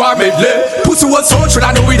 This are the war medley. Pussy was so true,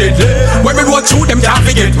 I know we did. When we go through them can't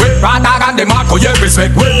forget with. Rather than them mark or your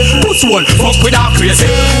respect with. Pussy one, fuck with our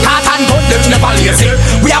crazy. Heart and gun, them never lazy.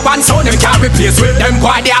 We have one sound, them can't replace with. Them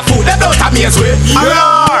boy, they are food, them don't amaze with.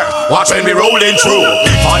 Alright, watch when we rolling through.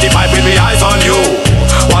 45 with me eyes on you.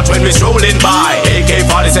 Watch when we strolling by.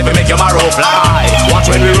 AK-47 make your marrow fly. Watch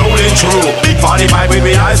when we rolling through. 45 with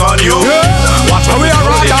me eyes on you. Watch when we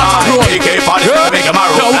rolling by. AK-47 make your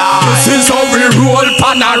marrow fly. This is how we roll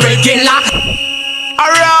pan a regular.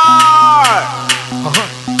 Alright.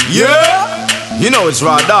 Yeah. You know it's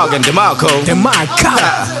Raw Dog and DeMarco.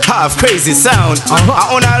 Half crazy sound. I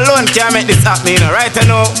own alone can't make this happen, you know, right? I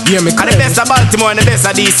know. Yeah, me and the best of Baltimore and the best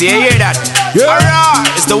of DC, you hear that? Yeah. Alright,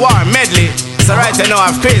 it's the war medley. So right I know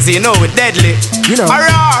I'm crazy, you know it's deadly. You know.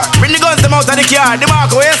 Alright, bring the guns them out of the car,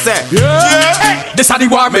 DeMarco, what you say? Yeah. Hey. This are the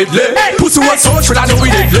war medley. Pussy was so true, I know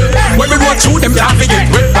we did. When we go through them can't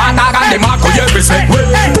forget with. Rather than them mark or your respect with.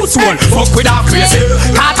 Pussy one, fuck with our crazy.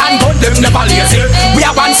 Heart and gun, them never lazy. We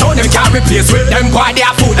have one sound, them can't replace with. Them boy, they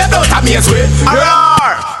are food, them don't amaze with.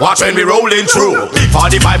 Alright, watch when we rolling through.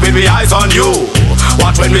 45 with me eyes on you.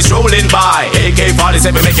 Watch when we strolling by.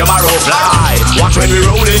 AK-47 make your marrow fly. Watch when we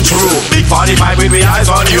rolling through. 45 with me eyes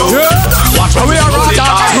on you. Watch when we rolling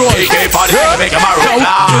by. AK-47 make your marrow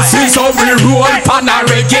fly. This is how we roll pan a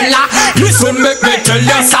regular. Listen, make me tell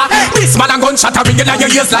you, sir. This man a gunshot a ringing in your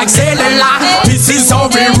ears like cellular. This is how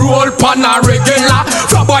we roll pan a regular.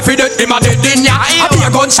 From boy fi dead, him a dead in ya. I be a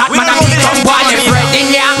gunshot man a beat up boy them bread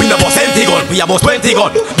in ya. We no boss empty gun, we a boss 20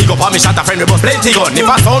 gun. Big up on me shot a friend, we boss plenty gun. If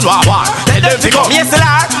I sound war, let them fi come. Yes, sir.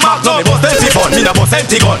 Mark no, me boss 20 gun. Me no boss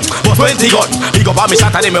empty gun, boss 20 gun. Big up on me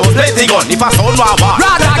shot a them, me boss plenty gun. If I sound war,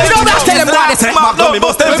 rather, you know that tell them what they say. Mark no, me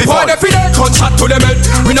boss 20 gun. Them boy they fi dead, gunshot to them head.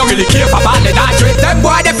 We no really care for bad, they die straight. Them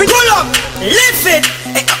boy they fi pull up, lift it.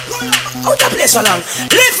 Out that place so long.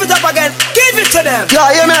 Lift it up again, give it to them.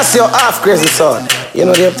 Yeah, you mess your half crazy son. You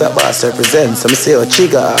know the up that boss represents. I'm say your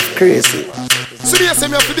chigga half crazy. So they say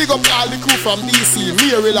me have to dig up all the crew from DC,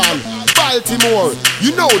 Maryland, Baltimore.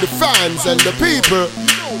 You know the fans and the people.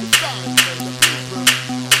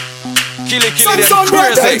 Kill it, Some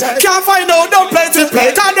crazy. Can't find out, don't play to play.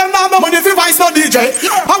 Call them now, money fi vice no DJ.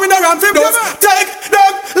 How we no run fi bus, take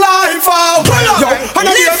them life out. Yo, and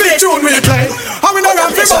I hear big tune we play. How we no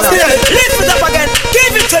run fi bus, lift it up again,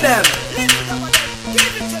 give it to them.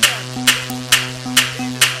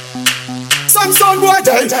 Some sound boy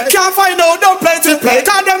dead. Can't find out, don't play to play.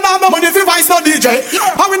 Call them now, money fi vice no DJ.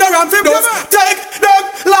 How we no run fi bus, take them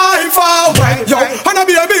life out. Yo, and I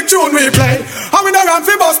be a big tune we play. How we no run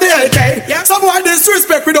fi bus the AK. Some boy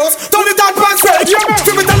disrespect with us, turn it on pants red.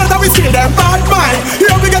 So we tell us that we steal them bad mind.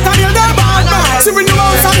 Here we get a nail them bad mind. See we know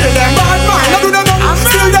how to steal them bad mind. Now do them now,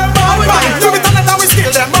 steal them bad mind. So we tell us that we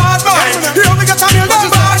steal them bad mind. Here we get a nail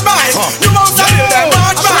them bad mind. You know how to steal them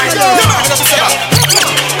bad mind.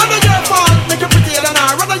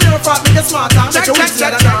 Make it smarter, make it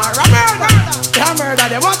wickeder than a murder. Yeah, murder,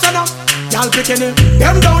 they want to know. Y'all picking him,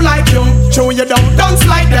 them don't like you. Show you don't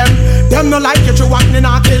slide them. Them don't like you, you walking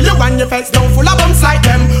and kill you. And your face down full of bumps like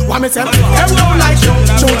them. What me say? Them don't like you.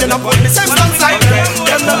 Show you not put the same stunts like them.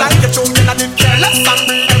 Them don't like you, show you not did careless and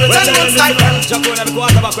everything looks like them. Jump on the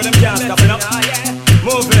quarterback with them can't stop it up.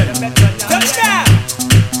 Move it. Touchdown.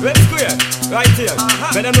 Red square, right here.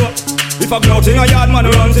 Better know. If a blow thing, a yard man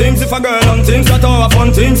run things. If a girl on things, that all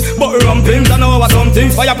fun things. But rum things, I know some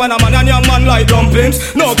things. Fire pan a man and your man like dumplings.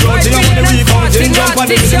 No clothing, I'm on the rebound thing. Jump on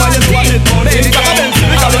the system and you do a bit pounding. Got a them thing,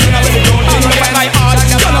 because I'm in the ground thing. Like my heart,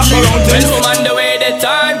 turn up around things. Well, woman, the way the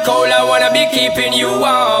time cold, I wanna be keeping you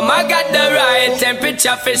warm. I got the right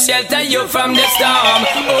temperature for shelter you from the storm.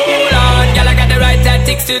 Hold on, girl, I got the right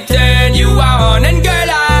tactics to turn you on. And girl,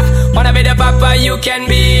 I wanna be the papa, you can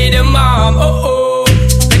be the mom.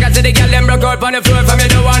 To the girl them broke out on the floor. From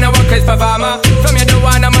you don't wanna work as performer. From you don't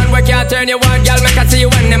wanna man where can't turn you on. Girl make I see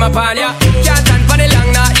you when them upon ya. Can't stand for the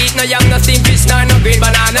long, nah eat no yam, no steamed fish, nah no green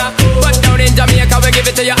banana. But down in Jamaica we give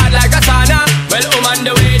it to you hot like a sauna. Well,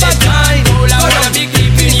 the way the time cold, I wanna be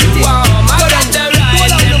keeping you warm. I got the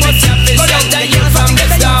right temperature to shelter you from the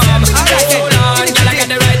storm. Hold on, girl, I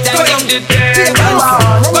got the right time to turn you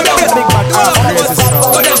on.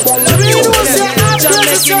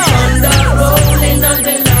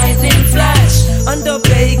 Under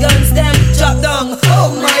pagans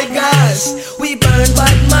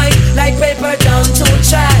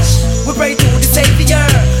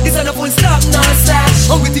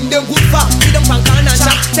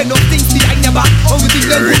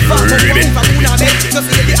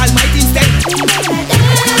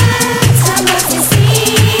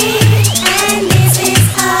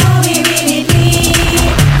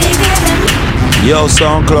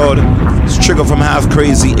SoundCloud. It's Trigger from Half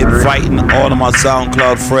Crazy inviting all of my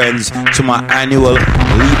SoundCloud friends to my annual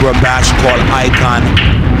Libra Bash called Icon.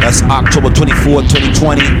 That's October 24th,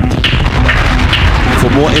 2020. For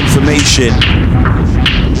more information,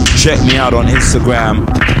 check me out on Instagram.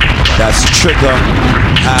 That's Trigger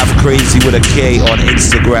Half Crazy with a K on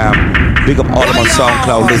Instagram. Big up all of my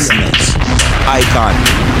SoundCloud listeners. Icon,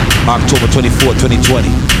 October 24th, 2020.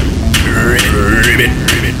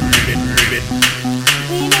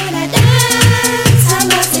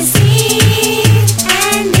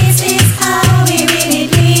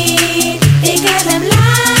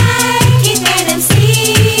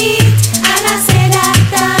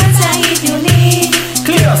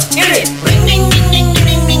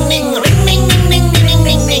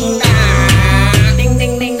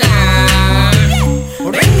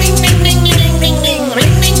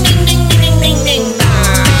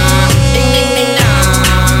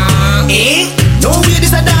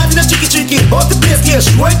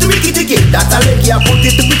 Went to Ricky Ticky, that's a leggy, I put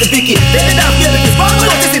it to Picky Picky. Then the damn girl is born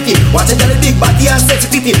out the city. Watch a girl big body and sexy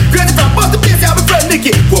titty. Great from both the place, I have a friend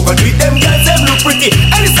Nicky. Walk on with them girls, them look pretty.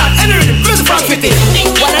 Any song, any rhythm, crazy from fitty.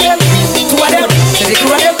 One of them, two of them, so the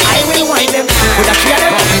crew of them, I will wind them. With a three of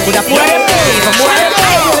them, with a four of them, even more of them,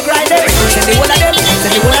 I will grind them. Send the one of them,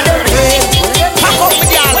 send the one of them. Pack up with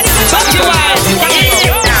y'all, back you wild.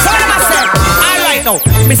 So what am I saying? Alright now,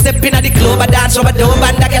 me step in at the club, I dance over the dope,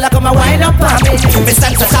 and the girl come and wind up on me. Me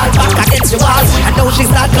stand to start back against the wall, and now she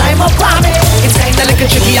start climb up on me. It's kinda little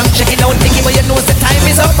tricky, I'm checking out Nicky, but you know the time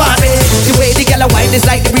is up on me. The way the girl wine is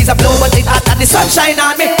like the breeze a blow, but it hot and the sunshine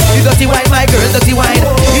on me. You dirty wine, my girl, dirty wine.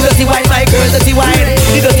 You dirty wine, my girl, dirty wine.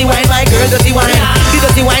 You dirty wine, my girl, dirty wine. You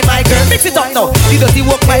dirty wine, my girl, mix it up now. You dirty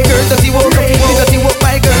walk, my girl, dirty walk. You dirty walk,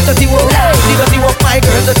 my girl, dirty walk. You dirty walk, my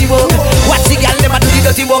girl, dirty walk. Watch the girl never do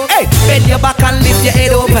the dirty walk. Hey, bend your back and lift your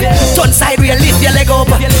head up. Turn side real, lift your leg up.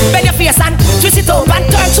 Bend your face and twist it up and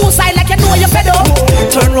turn two side like you know you're fed up.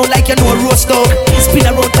 Turn round like you know a roast dog. Spin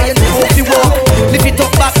around like you know if you walk. Lift it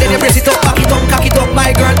up back, then you brace it up, back it up, cock it up.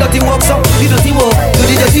 My girl, dirty walk, so the dirty walk, do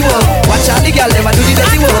the dirty walk. Watch all the girl never do the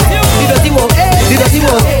dirty walk. The dirty walk, the dirty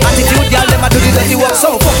walk. Attitude girl never do the dirty walk.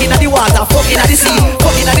 So fucking at the water, fucking at the sea,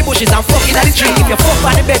 fucking at the bushes and fucking at the tree. If you fuck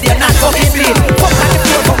on the bed, you're not fucking bleed. Fuck on the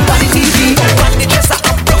floor, fuck on the TV, fuck on the dresser,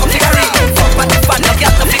 up, broke up figure. Fuck on the fan, no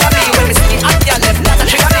girl no figure me. When we see the hot girl left, not a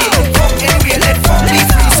trigger me. Fuck anyway, let fuck me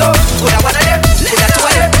free. So put a one of them, put a two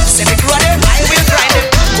of them, send me crew of them, I will grind them.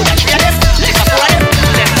 Put a three of them, take a four of them,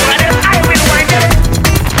 let four of them, I will wind them.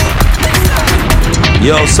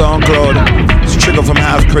 Yo, SoundCloud, it's Trigger from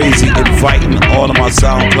Half Crazy inviting all of my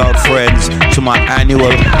SoundCloud friends to my annual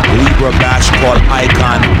Libra Bash called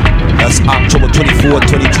Icon. That's October 24th,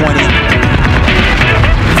 2020.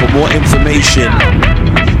 For more information,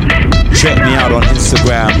 check me out on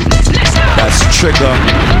Instagram. That's Trigger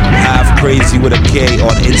Half Crazy with a K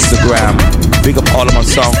on Instagram. Big up all of my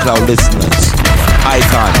SoundCloud listeners.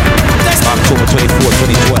 Icon, October 24th,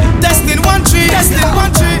 2020. Testing 1 3, testing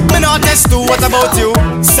 1 3. Me not test 2, what about you?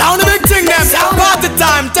 Sound a big thing them. Party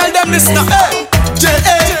time, tell them this now. Hey,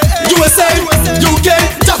 J.A., USA, UK,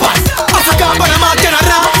 Japan, Africa, Panama,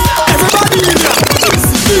 Canada. Everybody in here.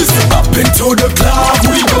 Up into the club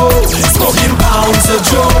we go, smoking pounds of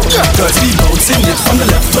Joe. Dirty bouncing it from the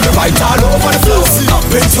left to the right, all over the floor. Up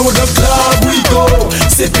into the club we go,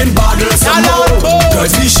 sipping bottles of more.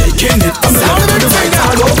 Dirty shaking it from the left to the right,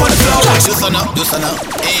 all over the floor. Do son up,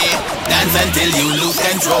 eh? Dance until you lose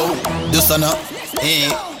control. Do son up, eh?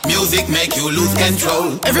 Music make you lose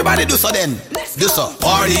control. Everybody do so then. Do so.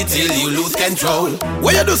 Party till you lose control.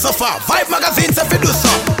 Where you do so far? 5 magazines if you do so.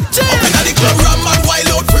 Up in the club, ram and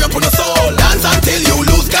wild out, free up on the soul. Dance until you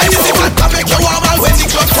lose control. Easy fat can make you warm and when the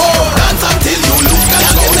club cold. Dance until you lose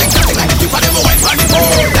control. Exactly like you for them white on the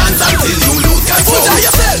pole. Dance until you lose control. Put on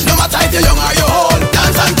yourself, no matter if you're young or you're old.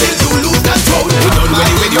 Dance until you lose control. We done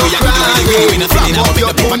ready when you young, we no feeling how we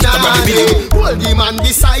the people to the video. Hold the man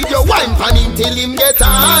beside you, wine pan him till him get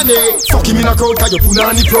on it. Fuck him in a crowd, cause you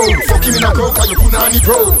punani pro. Fuck him in a crowd, cause you punani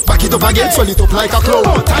pro. Back it up again, swell it up like a cloud.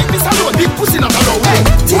 Oh, time is alone, big pussy not alone. Hey,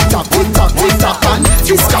 tick tock, and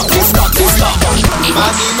this cock.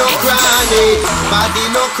 Body no cranny, body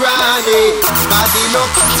no cranny, body no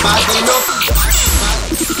cranny.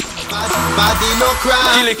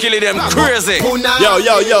 Kill it, them crazy.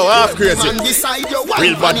 Yo, half crazy.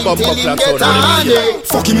 Real bad bumper clap sound.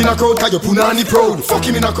 Fuck him in a crowd, cause you punani pro. Fuck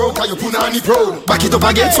him in a crowd, cause you punani pro. Back it up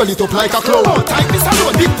again, swell it up like a cloud. Oh, time is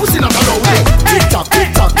alone, big pussy not alone. Hey, tick tock,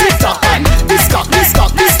 and this cock,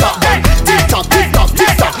 and tick tock.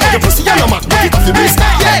 Your pussy yellow man, but it off the wrist.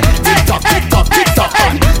 Yeah, tick tock,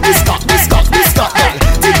 and this cock, girl.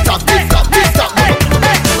 Tick tock.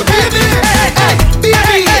 Baby, hey,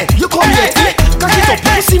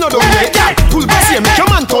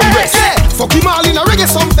 you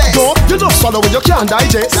some best. No, you just swallow when you can't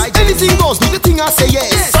digest. Anything goes, do the thing I say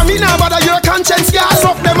yes. From me now, bother your conscience, yeah.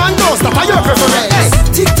 Suck them and those that are your preference.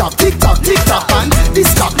 Tick tock, tick tock, tick tock, man. This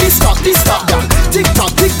tock, this tock, this tock, down. Tick tock,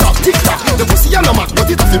 tick tock, tick tock. The pussy and the man, but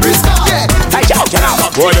it have to be risk. Yeah, hey, get out.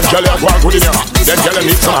 Boy, them girl go and put in here. Them girl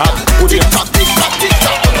need some hot. Put in. Tick tock, tick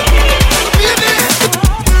tock.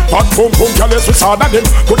 Hot boom boom, girl, yes we saw that them.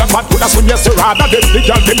 Coulda fat, coulda swim, yes we rather them. The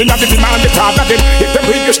girl them inna the demand, the crowd of them. If them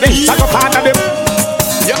bring you snakes, I go father them.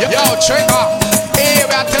 Yo, Trigger. Hey,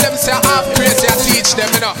 we are tell them say half crazy, I teach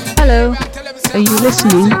them, you know. Hello, are you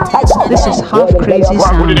listening? This is Half Crazy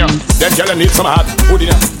Sound. Them girl need some hot. Put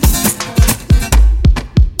in here.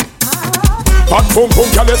 Hot boom boom,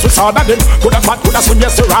 girl, yes we saw that them. Coulda fat, coulda swim,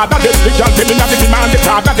 yes we rather them. The girl them inna the demand, the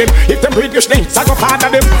crowd of them. If them bring you snakes, I go father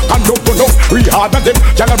them. And look to look, re-harder them.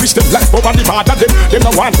 Girl, I wish them life over the father them. Them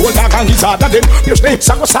no one hold dog and he's harder them. Your snakes,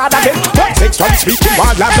 I go sadder them. Sexually speaking,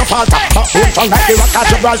 wild life no falter. Home from like the rock at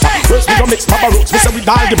Gibraltar. First we go mix Papa Roots, we say we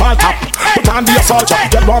die the ball top. Put on the assault,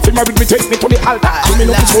 girl want to marry me, take me to the altar. Give me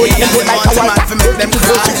no control, and go like a wild. Hurt them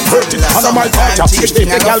crazy, hurt it, and I'm all torture. Fish them,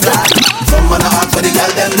 the girl them. Some man a ask for the girl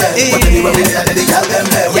them there, but anyway we there, the girl them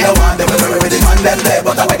there. We don't want them, we the man them there,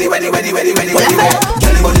 but I'm ready. Girl,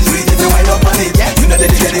 you want the sweet if you wind up on it. You know that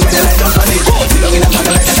the girl when you lie down on it. You don't in a man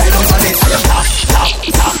like a tie down on it.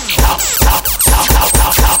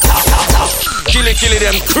 Kill it,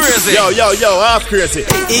 them crazy. Yo, half crazy.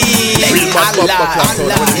 Allah.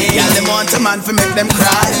 Them want a man for make them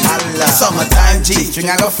cry. Allah. Summertime G-string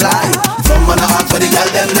I go fly. Some man a ask for the girl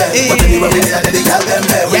them there, but anyway we there, the girl them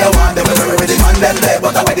there. We don't want them, we the man them there,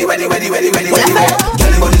 but I'm ready. Girl, you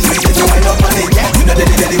want the sweet if you wind up on it. You know that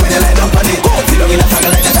the girl when you lie down on it. You don't in a man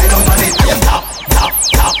like a tie down on it.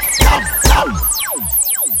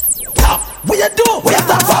 Top. What you do? What you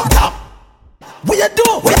top? What you do?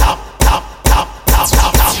 What you top?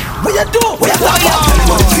 What you do? What you top? You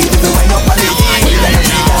want the sweet if you wind up on it. You like a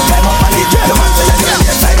tree, climb up on it. The man say you can't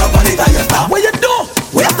sign up on it. What you do?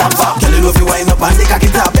 What you top? Girl, you know if you wind up on the cocky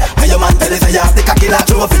top. And your man tell you say you have the cocky lock.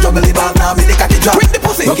 You if you juggle the ball now, make the cocky drop. Bring the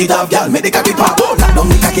pussy. Knock it off, girl, make the cocky pop. Lock down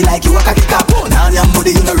the cocky like you a cocky cop. Now your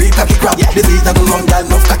body you no real cocky crap. The beat a go run, girl,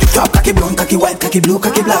 enough cocky drop. Cocky brown, cocky white, cocky blue,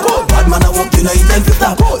 cocky black. Bad man a walk, you know intend to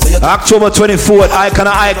stop. October 24th,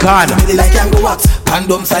 Icon. Really like Angle Wax.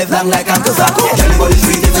 Condom size long like Uncle Sacco. Girl, you body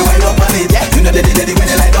sweet if you wind up on it. You know the when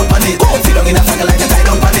you lie down on it. Sit down in a circle like a tie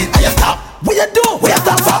down on it. And you stop. What you do? What you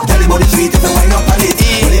stop? Girl, you body sweet if you wind up on it.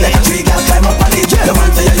 Body like a tree, girl, climb up on it. The man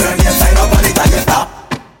say you yearn, you sign up on it. And you stop.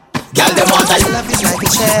 Girl, them want you. Love is like a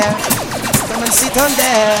chair. Come and sit on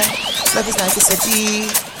there. Love is like a settee.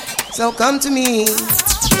 So come to me.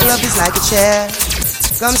 Love is like a chair.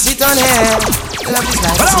 Come sit on here. Love is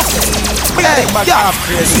like a settee. Hey, yeah.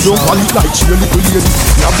 You don't want it like she a little lady.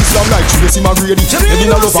 You have this love like Tracy McGrady. You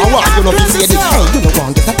don't love her, why you not be lady? Hey, you don't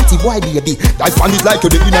want get a pretty boy baby. Life on it like you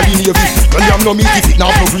the inner the navy. When you have no meat, if it now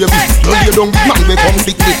no gravy. No lay down with man, we come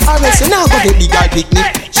quickly. Alright, so now go get the guy picnic.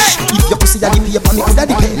 If your pussy a the paper, me coulda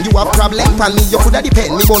depend. You have problem pan me, you coulda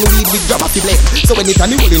depend. Me born weed with job of the blend. So anytime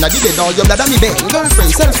you roll inna the bed, all your blood a me bend.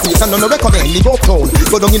 Girlfriend, self-space, and no recommend. Me go town,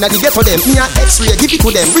 go down inna the ghetto them. Me a X-ray, give it to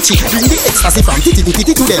them. Richie, bring the ecstasy from titty to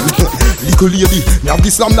titty to them. Little lady, me have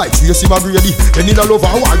this slam like Tracy McGrady. Then in a love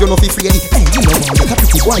her, why you no fi free? Hey, you know what? Get a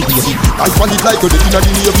pretty boy baby. Life on it like you the inna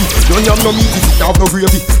the navy. Don't have no meat if it have no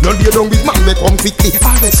gravy. No lay down with man, we come quickly.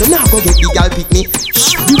 Alright, so now go get the girl pick me.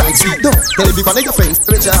 You right sweet, don't tell everybody your friends.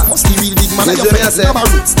 Must the real big man and your friends. Never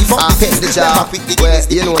roots, the fuck the pen. Never quickly. Well,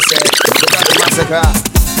 you know say, massacre.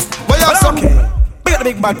 But you have some. Big the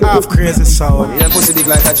big bad half crazy sound. You pussy big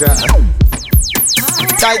like a jar.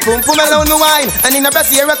 Tight boom, put me alone no wine. And in a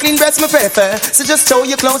breast, a clean breast me prefer. So just show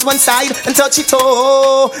your clothes one side and touch it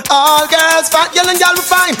toe. All girls, fat, yell and y'all will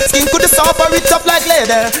fine. Skin could soft or it up like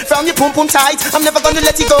leather. From your pum pum tight, I'm never gonna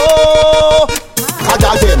let it go. I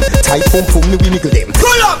got them. Tight pum pum, me we niggle them.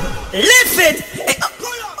 Pull up, lift it.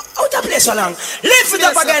 Out of place so long. Lift it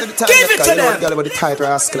up again. Give it to them. Girl about the tight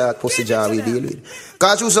rascal pussy jar we deal with.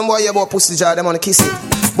 Cause you some boy about pussy jar, them wanna kiss it.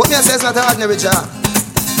 But me I say it's not an ordinary jar.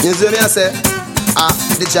 You see me I say?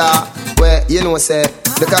 The jar where you know say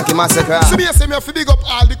the cocky massacre. So me say me have to big up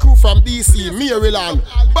all the crew from DC, Maryland,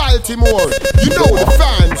 Baltimore. You know the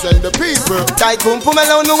fans and the people. Tight boom pum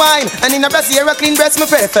alone no wine. And in a breast a clean breast me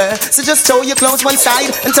prefer. So just show your clothes one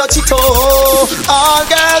side and touch it toe. All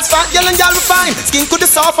girls fat yell and y'all will fine. Skin could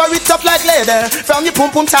soft or it up like leather. From your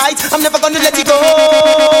pum pum tight, I'm never gonna let it go.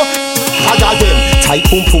 I got them. Tight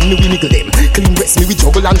pum pum me we niggle them. Clean breast me we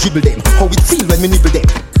juggle and dribble them. How it feel when me nibble them.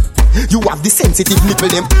 You have the sensitive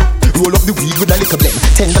nipple them. Roll up the weed with a little blend.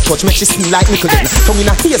 Tender touch makes you sting like nickel them. Tongue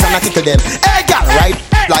in a ears and a tickle them. Hey girl, right?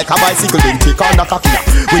 Like a bicycle them. Take on the cocky.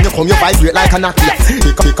 When you come you vibrate like a Nokia.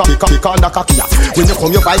 Take on the cocky. When you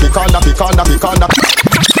come you vibrate on the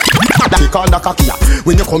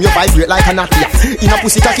when you come you vibrate like a Nokia. In a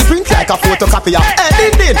pussy cocky print like a photocopier.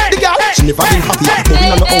 Hey din, the girl, she never been happier.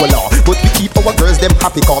 Moving on the hour, but we keep our girls them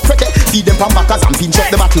happy. Cause protect, feed them from backers and pinch up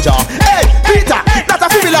the battle jar. Hey, Peter, that's a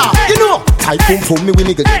formula, you know. Tight pum me we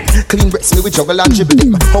niggle them. Clean breasts me we juggle and dribble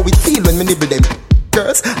them. How it feel when me nibble them.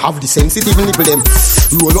 Girls have the sensitive nibble them.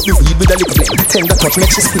 Roll up the weed with a little blend. Tender touch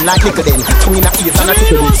makes you spin like nickel them. Tongue in her ears and a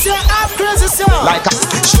tickle them. Like a,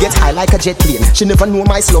 she get high like a jet plane. She never know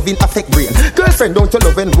my loving affect brain. Girlfriend don't you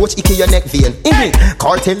love and roach icky your neck vein.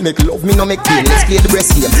 Cartel make love me no make pain. Let's play the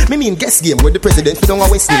breast game. Me mean guess game where the president fi don't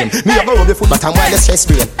always name. Me a go rub the foot but I'm while the stress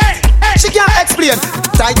brain. She can't explain.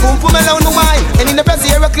 Tight boom for me alone no wine. And in the press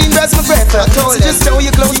here a clean dress my breath. So just show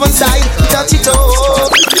your clothes one side. Touch it all.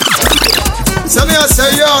 So me a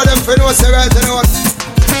say yo, them fi know say right you know what.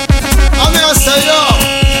 And me a say yo.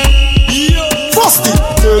 First it,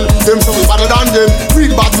 tell them so we better than them.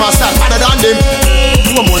 Real bad master better than them.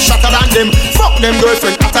 No more shatter than them. Fuck them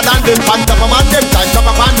girlfriend hotter than them. Pan top of man them, time top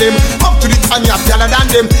of man them. Up to the time you have taller than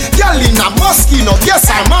them. Girl in a Moschino, yes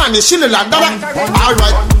I'm man, she no land that.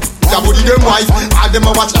 Alright. Ya body them wife, all them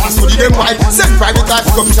a watch and study them wife. Send private life,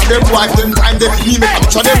 go picture them wife. Them time them, me make a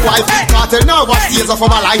picture them wife. Cartel now watch years of our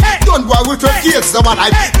life. Don't boy with 12 years of our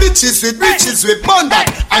life. Bitches with burn that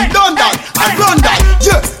and done that and run that.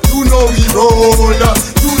 Yeah, you know we roll,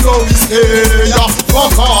 you know we stay.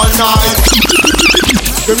 Fuck all night.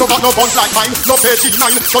 Them no got no buns like mine, no page 9.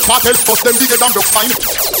 So cartel bust them bigger than the spine.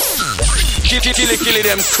 Kill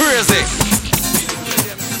them crazy.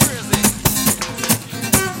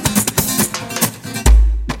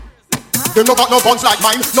 Them no got no buns like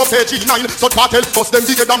mine, no page 9. So cartel bust them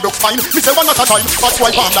bigger than broke spine. Me say one at a time, but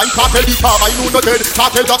swipe on line. Cartel the carbine, no dead.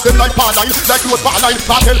 Cartel got them like par line, like close par line.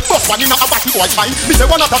 Cartel bust one in a batty white mine. Me say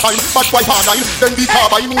one at a time, but swipe on line. Then the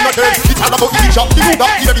carbine, no dead. It's all about the shot, the Ruga,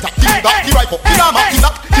 the Levita, the Ruga, the rifle, the Lama, the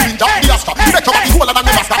Lock, the Ninja, the Astra. The Vector, the Walla than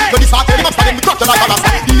the Master. When the cartel, the master, them the clutch like a laster.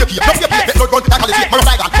 The AK, no fear, pet no gun, like a lizard, Mara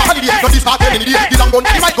Tiger, for holiday. No this cartel, any day. The long gun,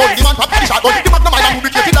 the right gun, the man trap, the shotgun. The magnum island,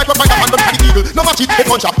 lubricated like a fighter, and the eagle. No match it, the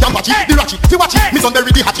gunshot, the match it, the ratchet, the watch it. Me son they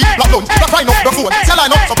ready hatchet, black lunch, the fry up, the phone. Sell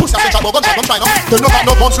line up, so push that shot, gunshot, don't try now. Them no got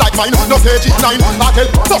no guns like mine, no page 9. Cartel,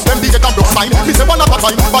 bust them bigger than broke spine. Me say one at a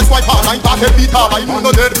time, but swipe par line. Cartel beat carbine,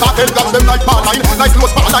 no dead. Cartel got them like par line, like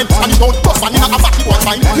close par line. And it don't bust one in a batty white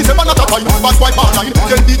mine. Me say one at a time, but swipe par line.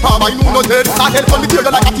 Then beat carbine, no dead. Cartel turn me tear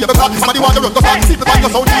you like a table cloth. Somebody want to run the fat, see the find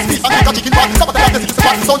your sound, peace and take a chicken pot. Some of the guys is the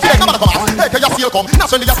fat, sound today, come on, come on. Hey, can you still come?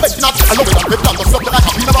 Naturally, you're spending out. I love it, I'm red down, just look like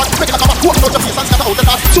a peanut butter. Make it like a man, walk out your face and scatter out the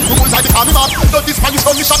glass. Shoot the bullseye, the army man. Don't this man is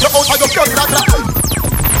only shot your outside your gun like that.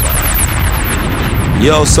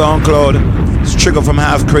 Yo, SoundCloud, it's Trigger from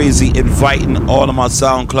Half Crazy inviting all of my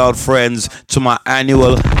SoundCloud friends to my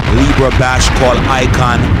annual Libra Bash called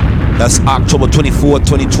Icon. That's October 24th,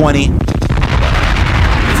 2020.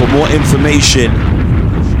 For more information,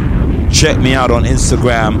 check me out on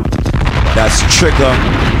Instagram. That's Trigger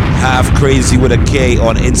Half Crazy with a K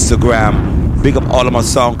on Instagram. Big up all of my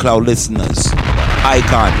SoundCloud listeners.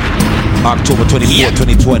 Icon. October 24th,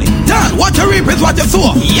 2020. Done, what you reap is what you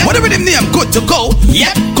sow. Whatever them name, good to go.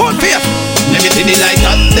 Cold face. Let me see the light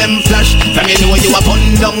of them flash. From me know you a pun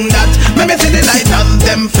down that. Let me see the light of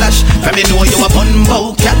them flash. From me know you a pun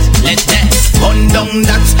bow cat. Let's dance. Pun down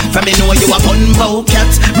that. From me know you a pun bow cat.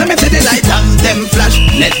 Let me see the light of them flash.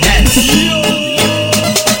 Let's dance.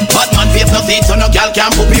 Batman face no seat, so no girl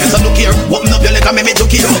can put here. So look here, open up your leg and make me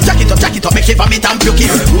look here. Jack it up, make it for me and puke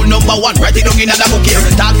here. Rule number 1, write it down in a book here.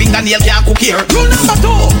 Tall fingernail can't cook here. Rule number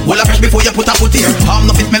 2, hold a fresh before you put a foot here. Harm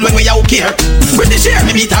no fit smell when we out here. British here,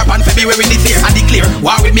 me meet her on February this year. And declare,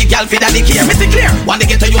 war with me girl for that declare. Me clear, want to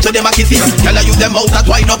get to you to them a kiss here. Girl I use them out that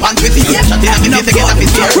wind up and twist here. Shut in a minute to get a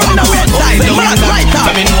piece here. Run away, side, the man right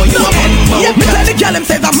now. Me know you a fun. Me tell the girl them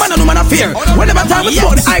say that man and woman affair. Whenever time we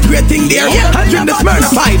saw the high grade thing there. And drink the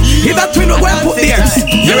Smyrna 5. Is that twin we go and put there?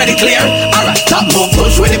 You ready clear? Alright, top move,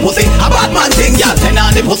 push with the pussy. A bad man thing, y'all send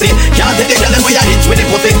on the pussy. Can't take the girl them where you hitch with the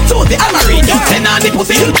pussy. So the Amarie, you send on the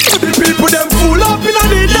pussy. The people them full up in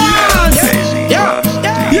the dance. Yeah,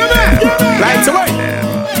 man. Right away.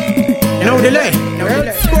 No delay.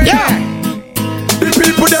 Yeah. The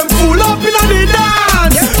people them full up in the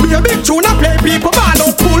dance. We a big tune and play people ball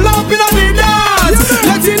up, full up in the dance.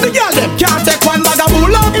 Let's see the girl them can't take one bag of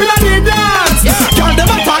full up in the dance. Girl them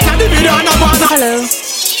attack and the video and a banana. Hello,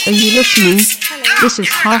 are you listening? This is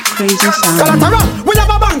Half Crazy Sound. We have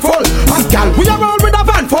a bank full. Pascal, we are roll with a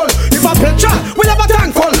van full. If a petrol, we have a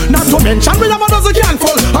tank full. Not to me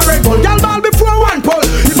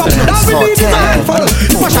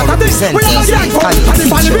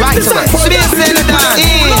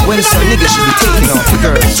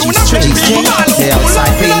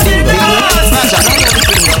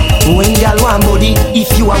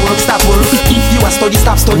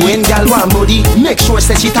one body, make sure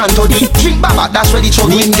say she tan to the. Drink baba, that's ready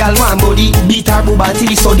chug. When gal one body, beat her booba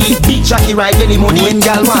till he study. Big Jackie ride belly money. When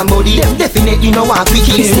gal one body, them definitely know one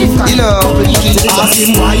quickie. Stiff cock, you know, quickie. Ask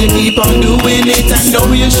him why you keep on doing it and know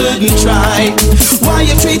you shouldn't try. Why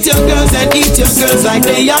you treat your girls and eat your girls like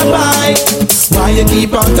they are mine. Why you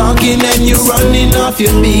keep on talking and you running off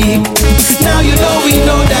your beat. Now you know we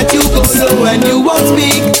know that you go low and you won't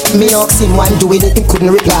speak. Me ask him one doing it, he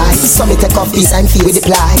couldn't reply. So me take off this and feel with the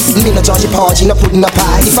ply. Me no judge the porch, no putting a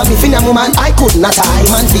pie. If I be fin a woman, I could not tie.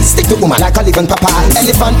 Man please stick to woman like a living papaya.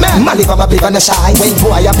 Elephant man, my live on a big and a shy. When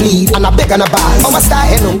boy I bleed and I beg and I buy. Oh my style,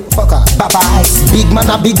 hello, fucker, bye bye. Big man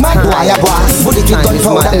a big man, boy a boy. Bullet with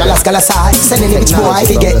gunpowder and a Alaska side. Sending it boy,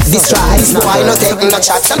 they get destroyed. Boy no taking no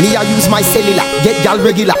shots. Me I use my cellular, get gal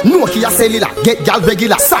regular. Nokia cellular, get gal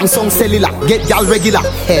regular. Samsung cellular, get gal regular.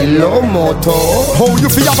 Hello moto. How you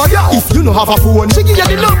feel have a gal? If you no have a phone, she give you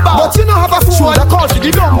the number. But you no have a phone, shoulda call for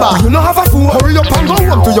the number. You no have a phone, hurry up and go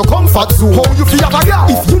home to your comfort zone. How you feel have a gal?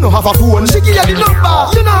 If you no have a phone, she give you the number.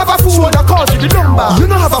 You no have a phone, shoulda call for the number. You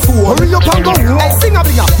no have a phone, hurry up and go home. Hey, sing a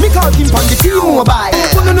blinger, me call him from the T-Mobile.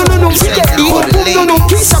 No, she get the hook. No,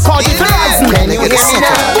 Keisha call the Verizon. Can you hear me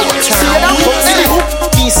now?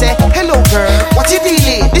 He say, hello girl, what you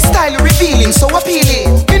dealing? The style you revealing so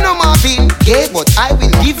appealing. Me no Marvin, yeah, but I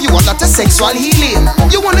will give you a lot of sexual healing.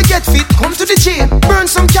 You wanna get fit, come to the gym. Burn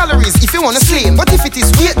some calories if you wanna slim. But if it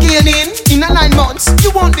is weight gaining, in a 9 months,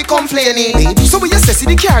 you won't be complaining. So when you say see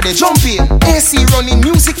the car, they jump in. AC running,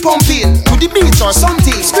 music pumping. To the beach or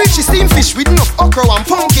something. Screechy steam fish with enough okra and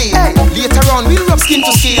pumpkin. Hey, later on, we'll rub skin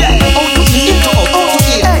to skin. Out to in, into out, out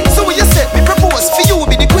to in. Hey, so when you say, me propose for you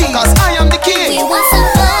be the queen, cause I am the king. We want some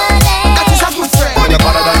fun. That is a good friend. You're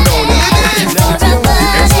better than down. The ends lock,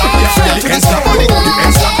 yeah, the ends lock, the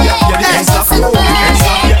ends lock, yeah, the ends lock, the ends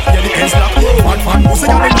lock, yeah, the ends lock. Fat pussy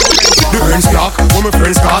gal in the ends lock, when my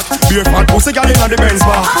friends got. Beer fat pussy gal in the Benz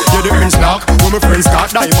bar. Yeah, the ends lock, when my friends got.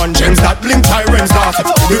 Diamond gems that blink tyrants got.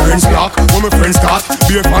 The ends lock, when my friends got.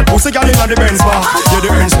 Beer fat pussy gal in the Benz bar. Yeah, the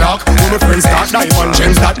ends lock, when my friends got. Diamond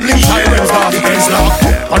gems that blink tyrants got. The ends lock,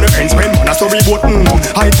 on the ends when man a story boat.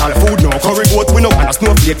 High tall food no curry goat. We no want a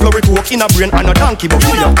snowflake, flurry coke in a brain and a donkey. But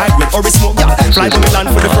we don't hide with or we smoke, yeah. Fly to Milan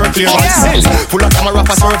for the first clearance. Full of camera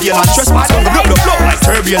for surveillance. Trespass on the blow like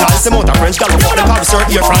turbulence. The motor French gal for the car surf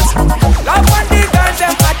Air France. Love when the girls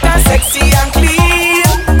them hot and sexy and clean.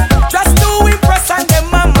 Just to impress and them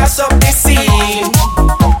a mash up the scene.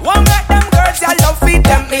 One make them girls ya love it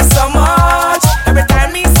them me so much. Every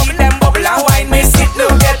time me see them bubble and wine me sit no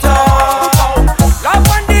get up. Love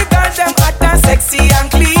when the girls them hot and sexy and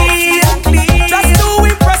clean. Just to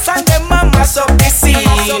impress and them a mash up the scene.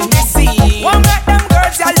 One make them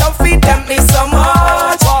girls ya love it them me so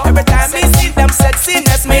much. Every time me see them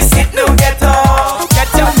sexiness me sit no get up. Get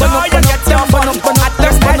your boy and get your bun up at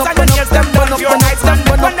their styles and get them bun up your nights them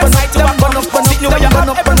bun up nights them bun up sit no where you bun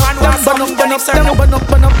up everyone wants bun up them bun up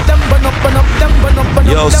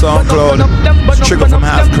Yo, SoundCloud, Trigger from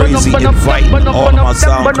Half Crazy, invite all of my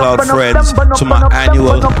SoundCloud friends to my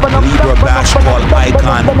annual Libra Bash called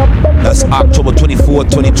Icon. That's October 24th,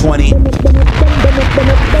 2020.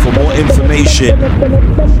 For more information,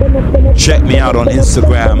 check me out on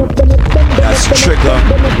Instagram. That's Trigger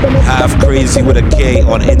Half Crazy with a K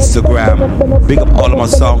on Instagram. Big up all of my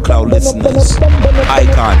SoundCloud listeners.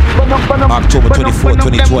 Icon, October 24th,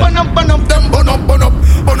 2020.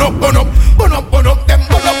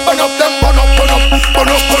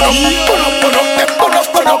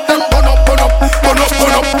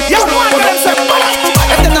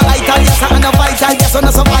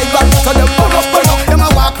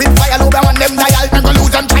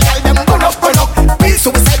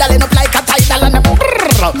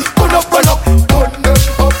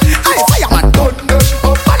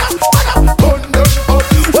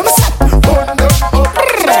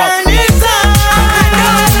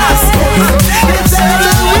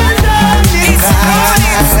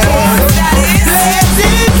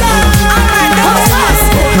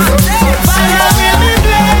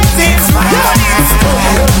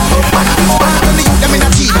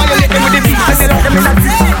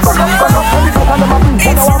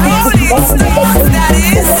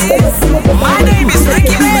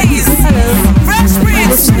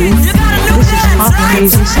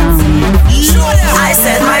 Crazy sound. I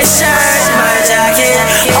said my shirt, my jacket,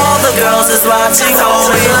 all the girls is watching. Oh,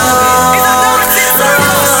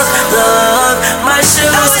 look, my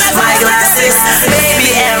shoes, my glasses,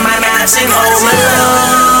 baby, and my matching. Oh,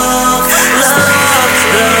 look.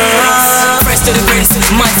 First to to the prince,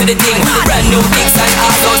 man to the thing. Brand new things and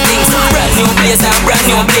all those things. Brand new blazer, brand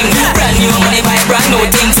new bling. Brand new money buy brand new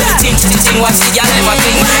things. Ting, watch the girl never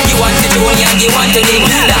cling. You want to do and you want to ding.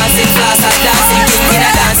 Dancing class and dancing king. In a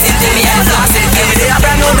dancing thing, me and dancing king. Every day a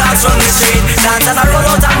brand new dance from the street. Dancers a roll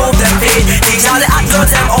out and move them feet. Teach all the hot girls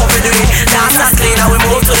them how to do it. Dancers clean and we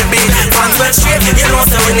move to the beat. Pants well straight, you know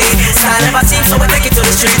so we need. Style never cheap, so we take it to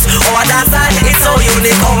the streets. Oh, a dance style, it's so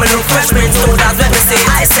unique. Oh, me look fresh, prince, so that's what me see.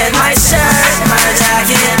 I said my shirt, my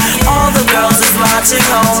jacket, all the girls is watching.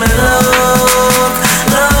 Oh, me look.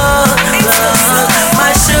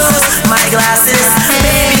 My shoes, my glasses,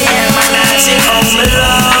 baby, and my matching. Oh, me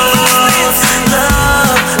love.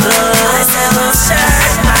 I said my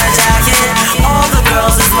shirt, my jacket, all the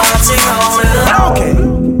girls is watching. Oh, me love. Okay,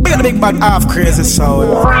 we got a big bad half crazy sound.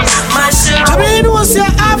 My shoes. To me, you say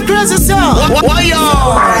half crazy sound. Why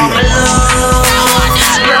y'all?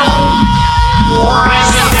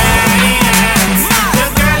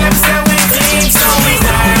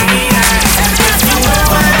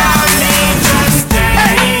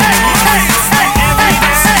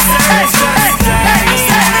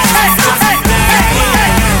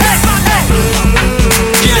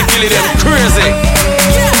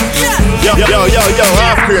 Yo,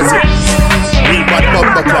 half crazy. Real bad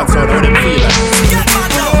bumper clocks on how them feel like.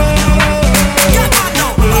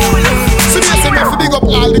 So yes, I have to big up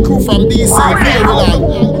all the crew from DC,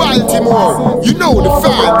 Maryland, Baltimore. You know the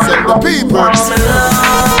fans and the people.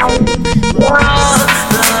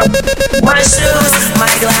 My shoes,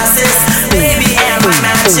 my glasses, baby, and my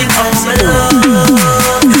matching. Oh, my love.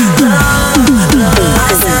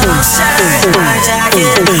 I said my shirt, my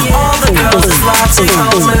jacket, all the girls is watching.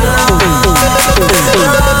 Oh, my love.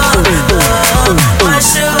 My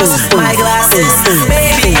shoes, my glasses,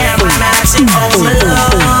 baby, and my matching. Oh, my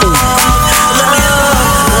love.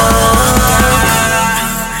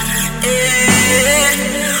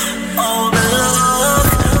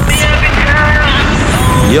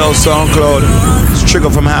 Yo, SoundCloud, it's Trigger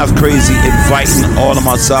from Half Crazy inviting all of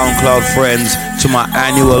my SoundCloud friends to my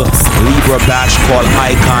annual Libra Bash called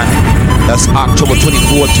Icon. That's October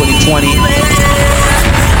 24th, 2020.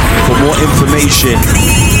 For more information,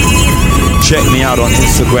 check me out on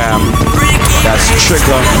Instagram. That's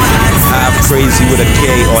Trigger Half Crazy with a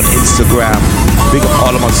K on Instagram. Big up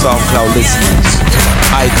all of my SoundCloud listeners.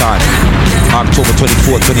 Icon, October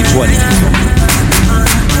 24th, 2020.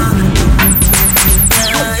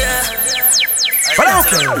 But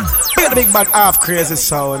okay, we got a big bad half crazy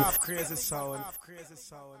sound.